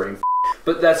things for brain.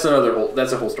 But that's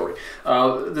a whole story.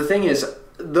 The thing is,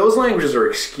 those languages are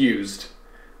excused.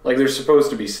 Like, they're supposed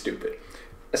to be stupid.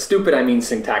 Stupid, I mean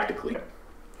syntactically.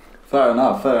 Fair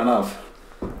enough.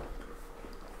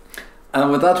 And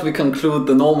with that, we conclude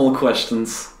the normal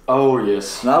questions. Oh,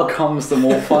 yes. Now comes the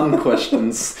more fun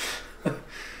questions,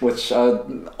 which are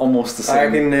almost the same. I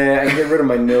can get rid of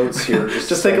my notes here.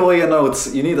 Just take away your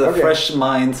notes. You need a fresh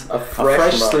mind, a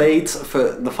fresh slate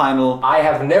for the final. I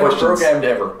have never programmed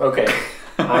ever. Okay.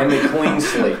 I'm a clean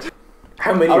slate.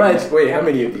 How many? How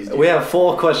many of these? We have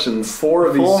 4 questions. 4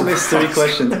 of these. 4 mystery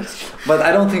questions. But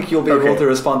I don't think you'll be able to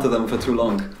respond to them for too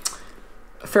long.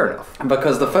 Fair enough.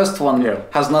 Because the first one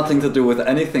has nothing to do with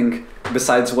anything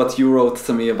besides what you wrote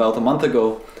to me about a month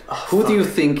ago. Who do you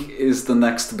think is the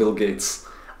next Bill Gates?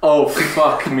 Oh,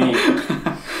 fuck me.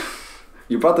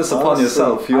 You brought this upon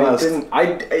yourself. You asked.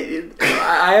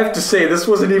 I have to say, this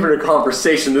wasn't even a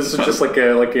conversation. This was just like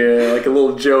a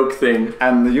little joke thing.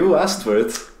 And you asked for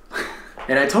it.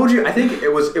 And I told you, I think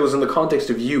it was in the context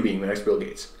of you being the next Bill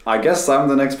Gates. I guess I'm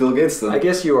the next Bill Gates then. I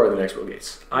guess you are the next Bill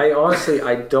Gates. I honestly,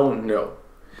 I don't know.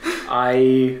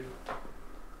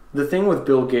 The thing with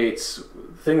Bill Gates,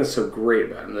 the thing that's so great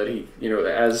about him, that he, you know,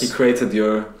 as... He created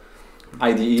your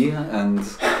IDE and...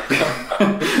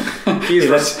 He's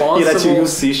responsible... He let you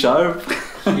use C#.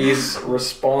 He's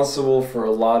responsible for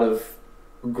a lot of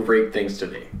great things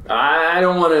today. I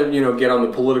don't want to, you know, get on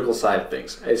the political side of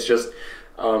things. It's just...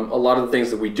 a lot of the things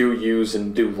that we do use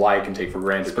and do like and take for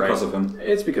granted, it's because of him.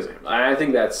 It's because of him. I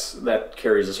think that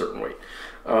carries a certain weight.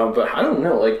 But I don't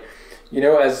know, like, you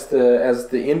know, as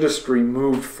the industry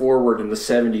moved forward in the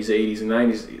 70s, 80s, and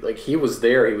 90s, like, he was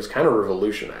there. He was kind of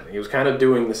revolutionizing. He was kind of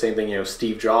doing the same thing, you know,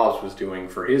 Steve Jobs was doing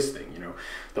for his thing, you know,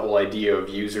 the whole idea of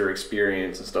user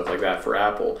experience and stuff like that for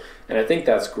Apple. And I think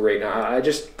that's great. I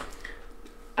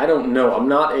don't know. I'm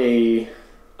not a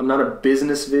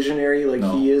business visionary like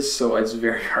he is, so it's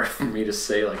very hard for me to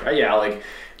say, like, oh, yeah, like,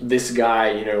 this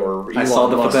guy, you know, or Elon I saw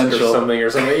the Musk potential.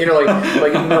 or something, you know,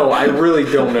 like no, I really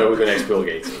don't know who the next Bill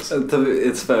Gates is.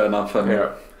 It's fair enough. I mean,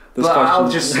 Yeah. But I'll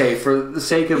just say, for the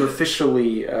sake of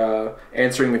officially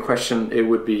answering the question, it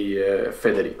would be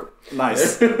Federico.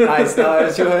 Nice. Nice. Now,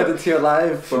 as you heard it here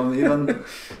live from Ivan.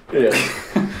 Yeah.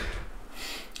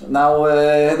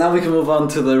 Now we can move on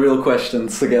to the real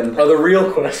questions again. Oh, the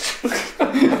real questions.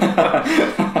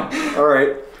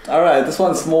 All right. This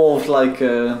one's more of like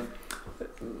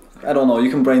I don't know. You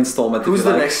can brainstorm it. Who's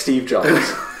the next Steve Jobs?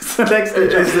 The next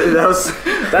Steve Jobs.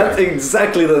 That's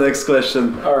exactly the next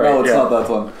question. All right. No, it's not that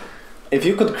one. If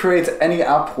you could create any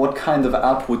app, what kind of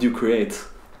app would you create?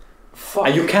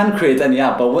 Fuck. You can create any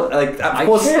app, but what? Like, of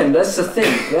course, I can. That's the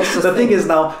thing. The thing is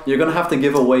now you're gonna have to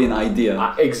give away an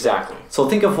idea. Exactly. So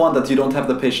think of one that you don't have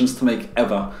the patience to make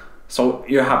ever. So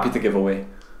you're happy to give away.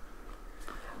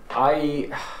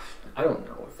 I don't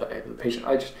know if I have the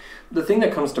patience. The thing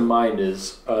that comes to mind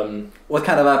is what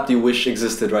kind of app do you wish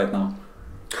existed right now?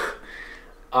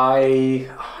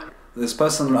 This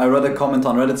person, I read a comment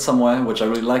on Reddit somewhere, which I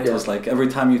really liked. It was like, every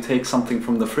time you take something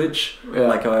from the fridge,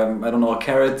 like I don't know, a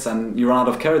carrot, and you run out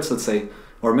of carrots, let's say,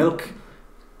 or milk,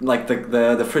 like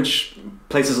the fridge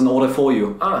places an order for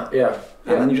you. And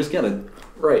then you just get it.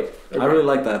 Right. Okay. I really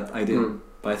like that idea,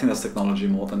 but I think that's technology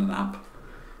more than an app.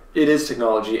 It is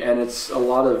technology, and it's a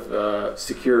lot of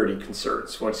security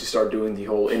concerns once you start doing the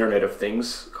whole Internet of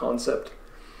Things concept.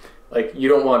 Like, you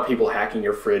don't want people hacking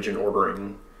your fridge and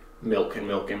ordering milk and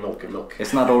milk and milk and milk.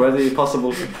 It's not already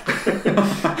possible.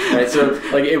 Right, so,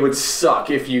 like, it would suck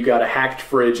if you got a hacked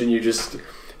fridge and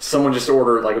someone just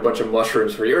ordered, like, a bunch of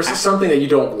mushrooms for you, or something that you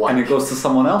don't like. And it goes to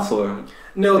someone else, or?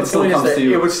 No, the point is that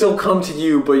it would still come to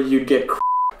you, but you'd get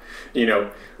you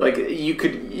know, like, you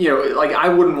could, you know, like, I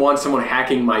wouldn't want someone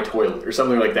hacking my toilet or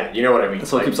something like that. You know what I mean?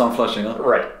 So it keeps on flushing, huh?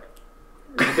 Right.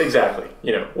 Exactly.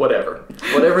 You know, whatever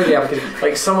the application.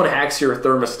 Like, someone hacks your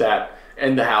thermostat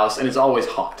in the house and it's always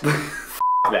hot.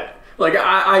 That. Like,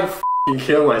 I'd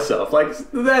kill myself. Like,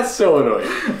 that's so annoying.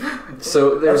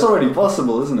 So that's already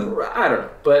possible, isn't it? I don't know.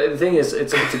 But the thing is,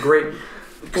 it's a great...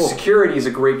 Security is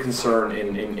a great concern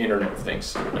in Internet of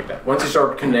Things like that. Once you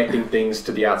start connecting things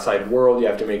to the outside world, you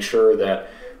have to make sure that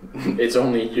it's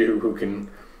only you who can,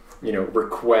 you know,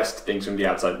 request things from the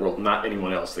outside world, not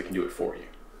anyone else that can do it for you.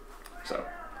 So.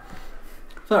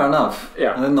 Fair enough.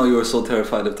 Yeah. I didn't know you were so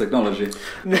terrified of technology.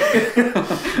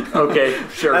 Okay,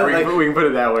 sure. We can put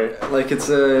it that way. Like, it's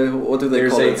what do they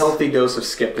call it? There's a healthy dose of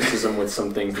skepticism with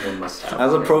some things that one must have.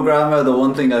 As a programmer, the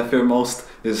one thing I fear most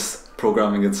is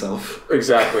programming itself.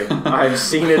 Exactly. I've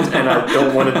seen it and I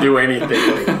don't want to do anything.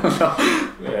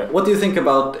 Yeah. What do you think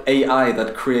about AI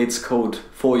that creates code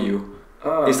for you?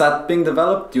 Is that being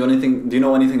developed? Do you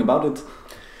know anything about it?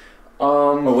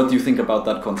 Or what do you think about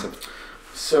that concept?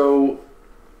 So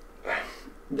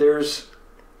there's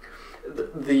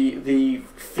the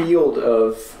field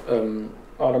of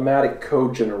automatic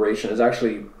code generation is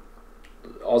actually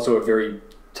also a very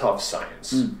tough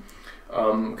science,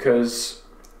 because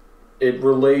it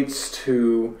relates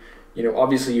to, you know,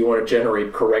 obviously you want to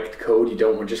generate correct code. You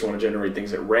don't just want to generate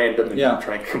things at random and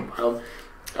try and compile.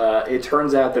 It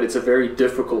turns out that it's a very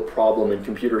difficult problem in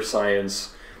computer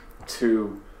science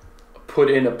to put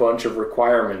in a bunch of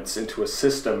requirements into a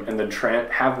system and then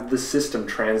have the system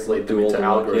translate them into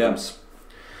algorithms.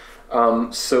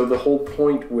 So the whole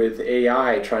point with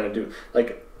AI trying to do,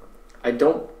 like, I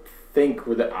don't think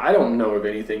I don't know of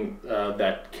anything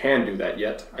that can do that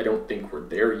yet. I don't think we're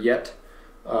there yet,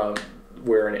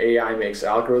 where an AI makes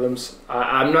algorithms.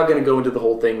 I'm not going to go into the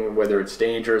whole thing whether it's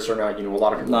dangerous or not. A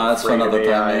lot of people. No, that's for another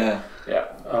time.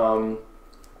 Yeah.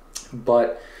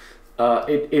 But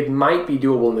it might be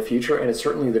doable in the future, and it's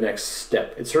certainly the next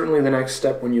step. It's certainly the next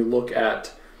step when you look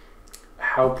at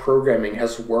how programming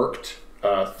has worked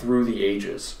through the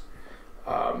ages.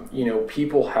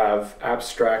 People have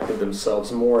abstracted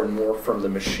themselves more and more from the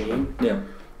machine,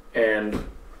 and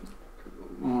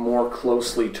more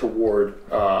closely toward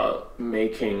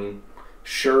making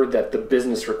sure that the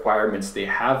business requirements they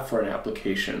have for an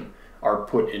application are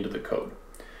put into the code.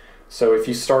 So if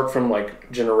you start from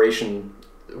like generation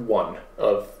 1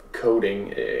 of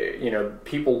coding,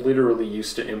 people literally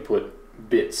used to input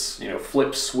bits,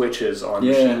 flip switches on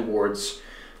keyboards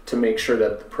to make sure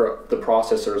that the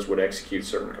processors would execute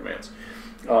certain commands.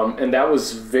 And that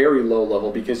was very low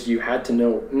level because you had to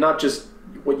know not just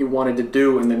what you wanted to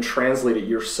do and then translate it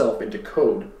yourself into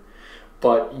code,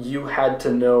 but you had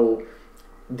to know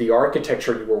the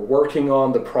architecture you were working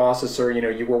on, the processor,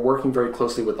 you were working very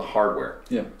closely with the hardware.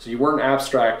 Yeah. So you weren't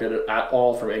abstracted at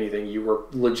all from anything. You were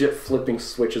legit flipping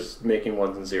switches, making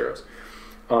ones and zeros.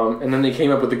 And then they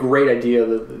came up with the great idea,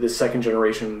 this second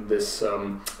generation, this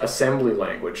assembly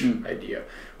language idea,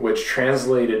 which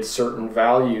translated certain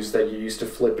values that you used to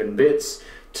flip in bits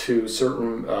to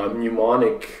certain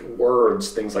mnemonic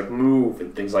words, things like move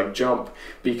and things like jump,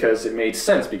 because it made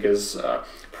sense, because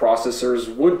processors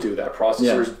would do that.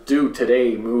 Processors do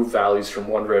today move values from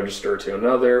one register to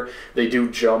another. They do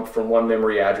jump from one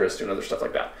memory address to another, stuff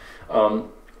like that.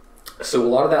 So a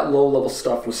lot of that low-level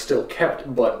stuff was still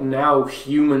kept, but now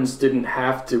humans didn't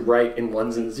have to write in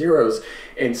ones and zeros.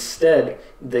 Instead,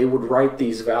 they would write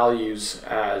these values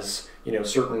as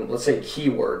certain, let's say,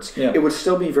 keywords. Yeah. It would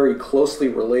still be very closely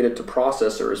related to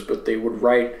processors, but they would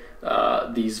write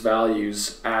these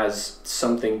values as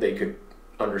something they could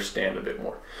understand a bit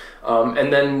more.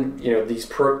 And then,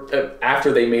 these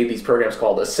after they made these programs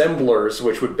called assemblers,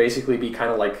 which would basically be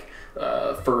kind of like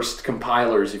first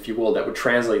compilers, if you will, that would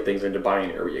translate things into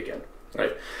binary again,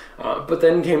 right? But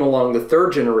then came along the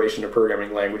third generation of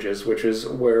programming languages, which is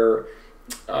where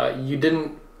you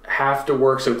didn't have to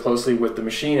work so closely with the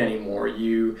machine anymore.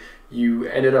 You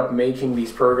ended up making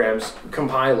these programs,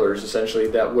 compilers essentially,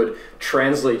 that would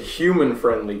translate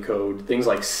human-friendly code, things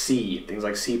like C, things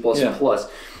like C++.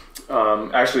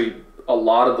 Actually, a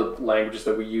lot of the languages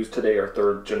that we use today are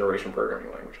third generation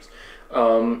programming languages.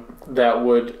 That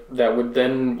would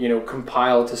then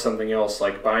compile to something else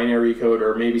like binary code,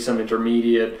 or maybe some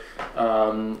intermediate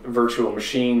virtual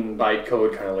machine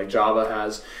bytecode, kind of like Java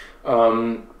has,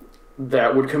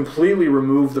 that would completely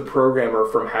remove the programmer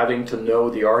from having to know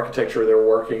the architecture they're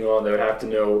working on. They would have to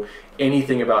know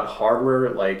anything about hardware,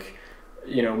 like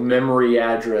memory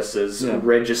addresses,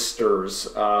 registers,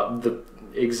 the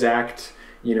exact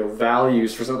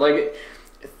values for something, like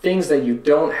things that you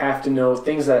don't have to know,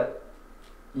 things that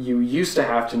you used to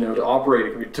have to know to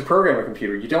operate to program a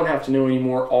computer. You don't have to know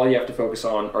anymore. All you have to focus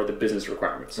on are the business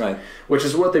requirements, right? Which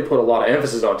is what they put a lot of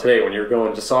emphasis on today. When you're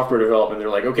going to software development, they're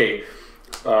like, okay,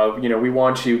 we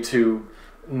want you to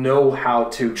know how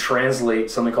to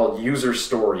translate something called user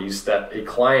stories that a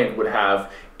client would have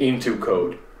into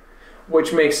code,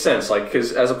 which makes sense. Like,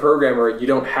 because as a programmer, you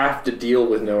don't have to deal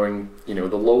with knowing the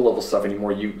low-level stuff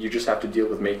anymore. You just have to deal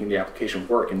with making the application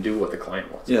work and do what the client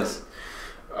wants. Yes.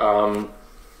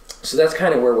 So that's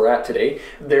kind of where we're at today.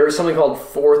 There is something called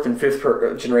fourth and fifth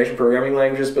generation programming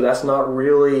languages, but that's not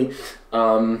really,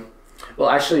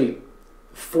 actually,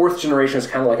 fourth generation is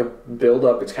kind of like a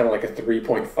build-up. It's kind of like a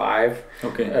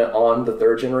 3.5 on the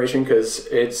third generation, because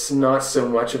it's not so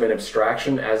much of an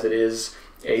abstraction as it is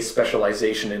a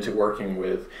specialization into working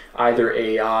with either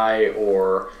AI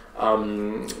or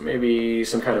maybe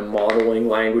some kind of modeling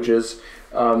languages.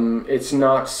 It's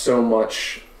not so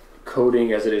much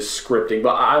coding as it is scripting,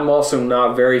 but I'm also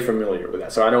not very familiar with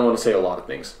that, so I don't want to say a lot of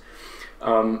things.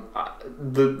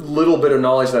 The little bit of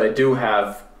knowledge that I do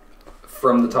have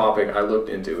from the topic I looked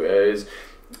into is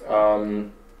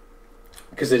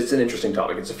because it's an interesting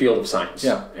topic. It's a field of science,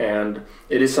 and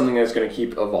it is something that's going to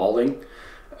keep evolving.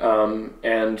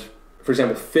 And for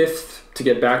example, to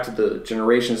get back to the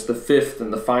generations, the fifth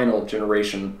and the final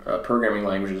generation programming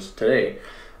languages today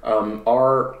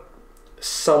are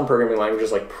some programming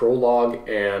languages like Prolog,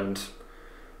 and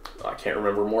I can't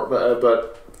remember more,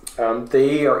 but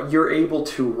you're able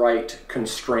to write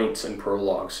constraints in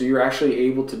Prolog. So you're actually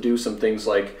able to do some things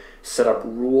like set up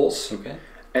rules,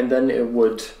 and then it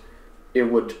would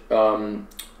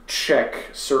check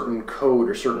certain code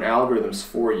or certain algorithms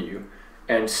for you,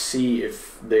 and see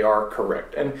if they are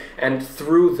correct. And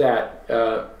through that,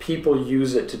 people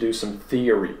use it to do some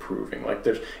theory proving. Like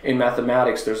in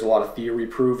mathematics, there's a lot of theory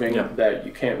proving that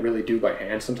you can't really do by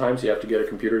hand sometimes. You have to get a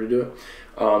computer to do it.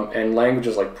 And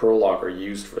languages like Prolog are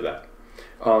used for that.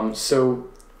 So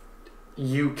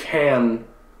you can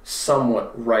somewhat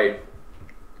write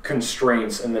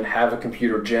constraints and then have a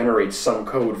computer generate some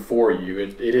code for you.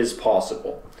 It is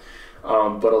possible.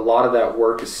 But a lot of that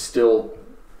work is still,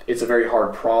 it's a very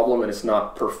hard problem and it's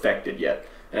not perfected yet.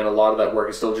 And a lot of that work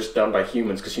is still just done by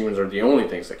humans because humans are the only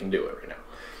things that can do it right now.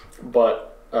 But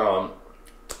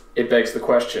it begs the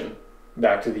question,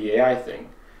 back to the AI thing,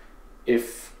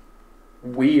 if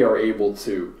we are able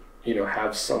to,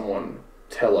 have someone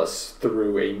tell us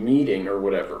through a meeting or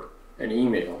whatever, an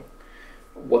email,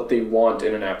 what they want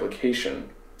in an application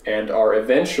and are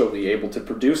eventually able to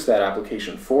produce that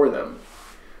application for them,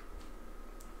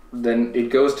 then it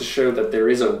goes to show that there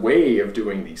is a way of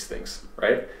doing these things,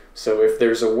 right? So if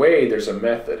there's a way, there's a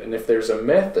method. And if there's a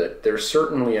method, there's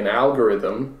certainly an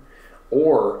algorithm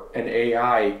or an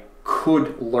AI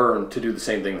could learn to do the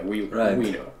same thing that we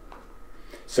know.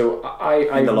 So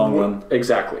in the long run.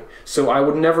 Exactly. So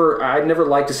I'd never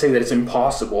like to say that it's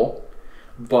impossible,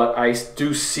 but I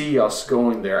do see us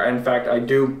going there. In fact, I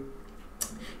do,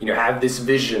 have this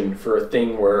vision for a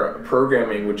thing where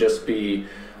programming would just be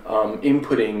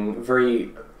inputting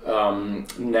very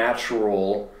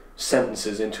natural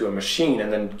sentences into a machine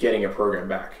and then getting a program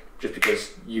back, just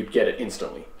because you'd get it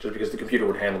instantly, just because the computer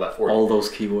would handle that for you. All those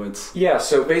keywords. Yeah,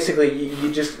 so basically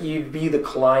you'd be the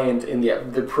client and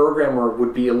the programmer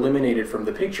would be eliminated from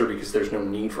the picture because there's no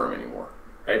need for him anymore,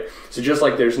 right? So just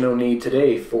like there's no need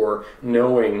today for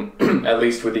knowing, at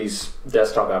least with these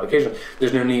desktop applications,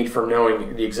 there's no need for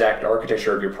knowing the exact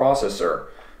architecture of your processor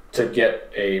to get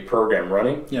a program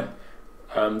running. Yeah.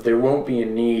 There won't be a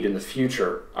need in the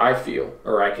future, I feel,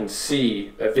 or I can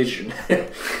see a vision.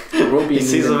 There won't be he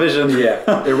sees a vision.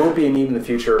 Yeah. There won't be a need in the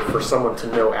future for someone to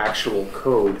know actual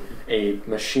code. A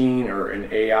machine or an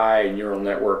AI neural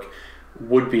network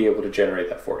would be able to generate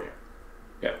that for you.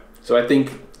 Yeah. So I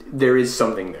think there is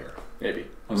something there, maybe.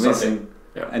 Amazing.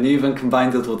 Yeah. And you even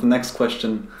combined it with the next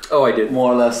question. Oh, I did.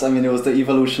 More or less. I mean, it was the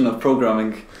evolution of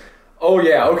programming. Oh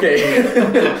yeah, okay.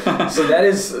 So that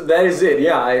is it.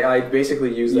 Yeah, I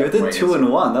basically used that. You did 2 in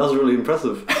 1. That was really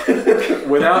impressive.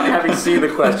 Without having seen the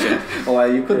question. Oh,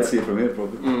 you couldn't see it from here,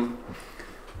 probably.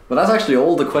 But that's actually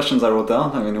all the questions I wrote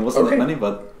down. I mean, it wasn't that many,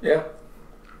 but yeah.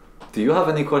 Do you have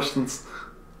any questions?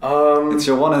 It's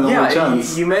your one and only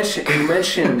chance. You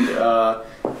mentioned.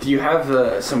 Do you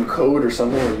have some code or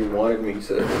something that you wanted me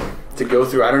to go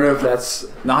through? I don't know if that's...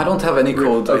 No, I don't have any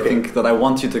code. I think that I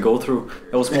want you to go through.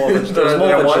 It was more of a,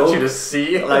 I want you to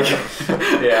see. Like,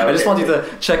 yeah. I just want you to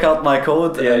check out my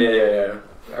code. Yeah.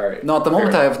 All right. No, at the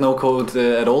moment I have no code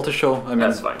at all to show. I mean,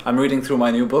 that's fine. I'm reading through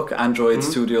my new book, Android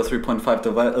Studio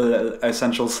 3.5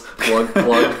 Essentials. Plug.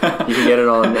 You can get it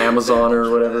on Amazon or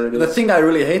whatever it is. The thing I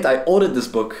really hate, I ordered this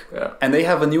book, yeah, and they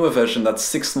have a newer version that's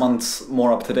 6 months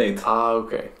more up to date. Ah,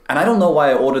 okay. And I don't know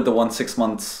why I ordered the one 6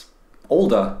 months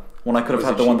older when I could have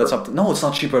had the one that's up to... No, it's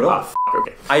not cheaper at all. Ah,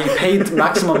 okay. I paid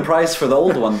maximum price for the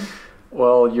old one.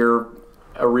 Well, you're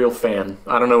a real fan.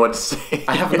 I don't know what to say.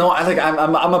 I have no...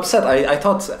 I'm upset. I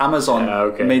thought Amazon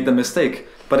made the mistake.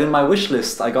 But in my wish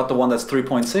list, I got the one that's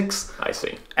 3.6. I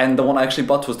see. And the one I actually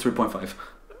bought was 3.5.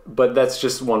 But that's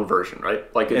just one version,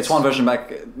 right? Like it's one version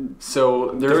back.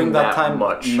 So there during isn't that time,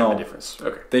 much no of a difference.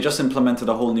 Okay. They just implemented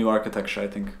a whole new architecture, I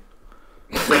think.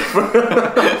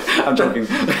 I'm joking.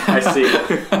 I see.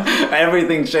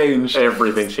 Everything changed.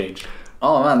 Everything changed.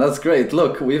 Oh man, that's great.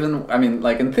 Look,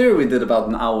 in theory we did about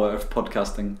an hour of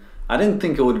podcasting. I didn't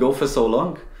think it would go for so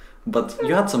long, but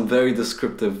you had some very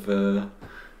descriptive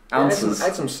answers. I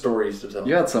had some stories to tell.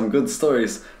 You had some good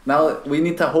stories. Now we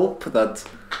need to hope that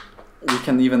we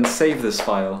can even save this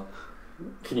file.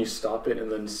 Can you stop it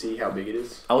and then see how big it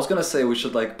is? I was gonna say we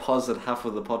should pause at half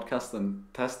of the podcast and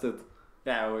test it.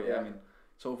 Yeah. I mean,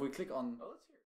 so if we click on...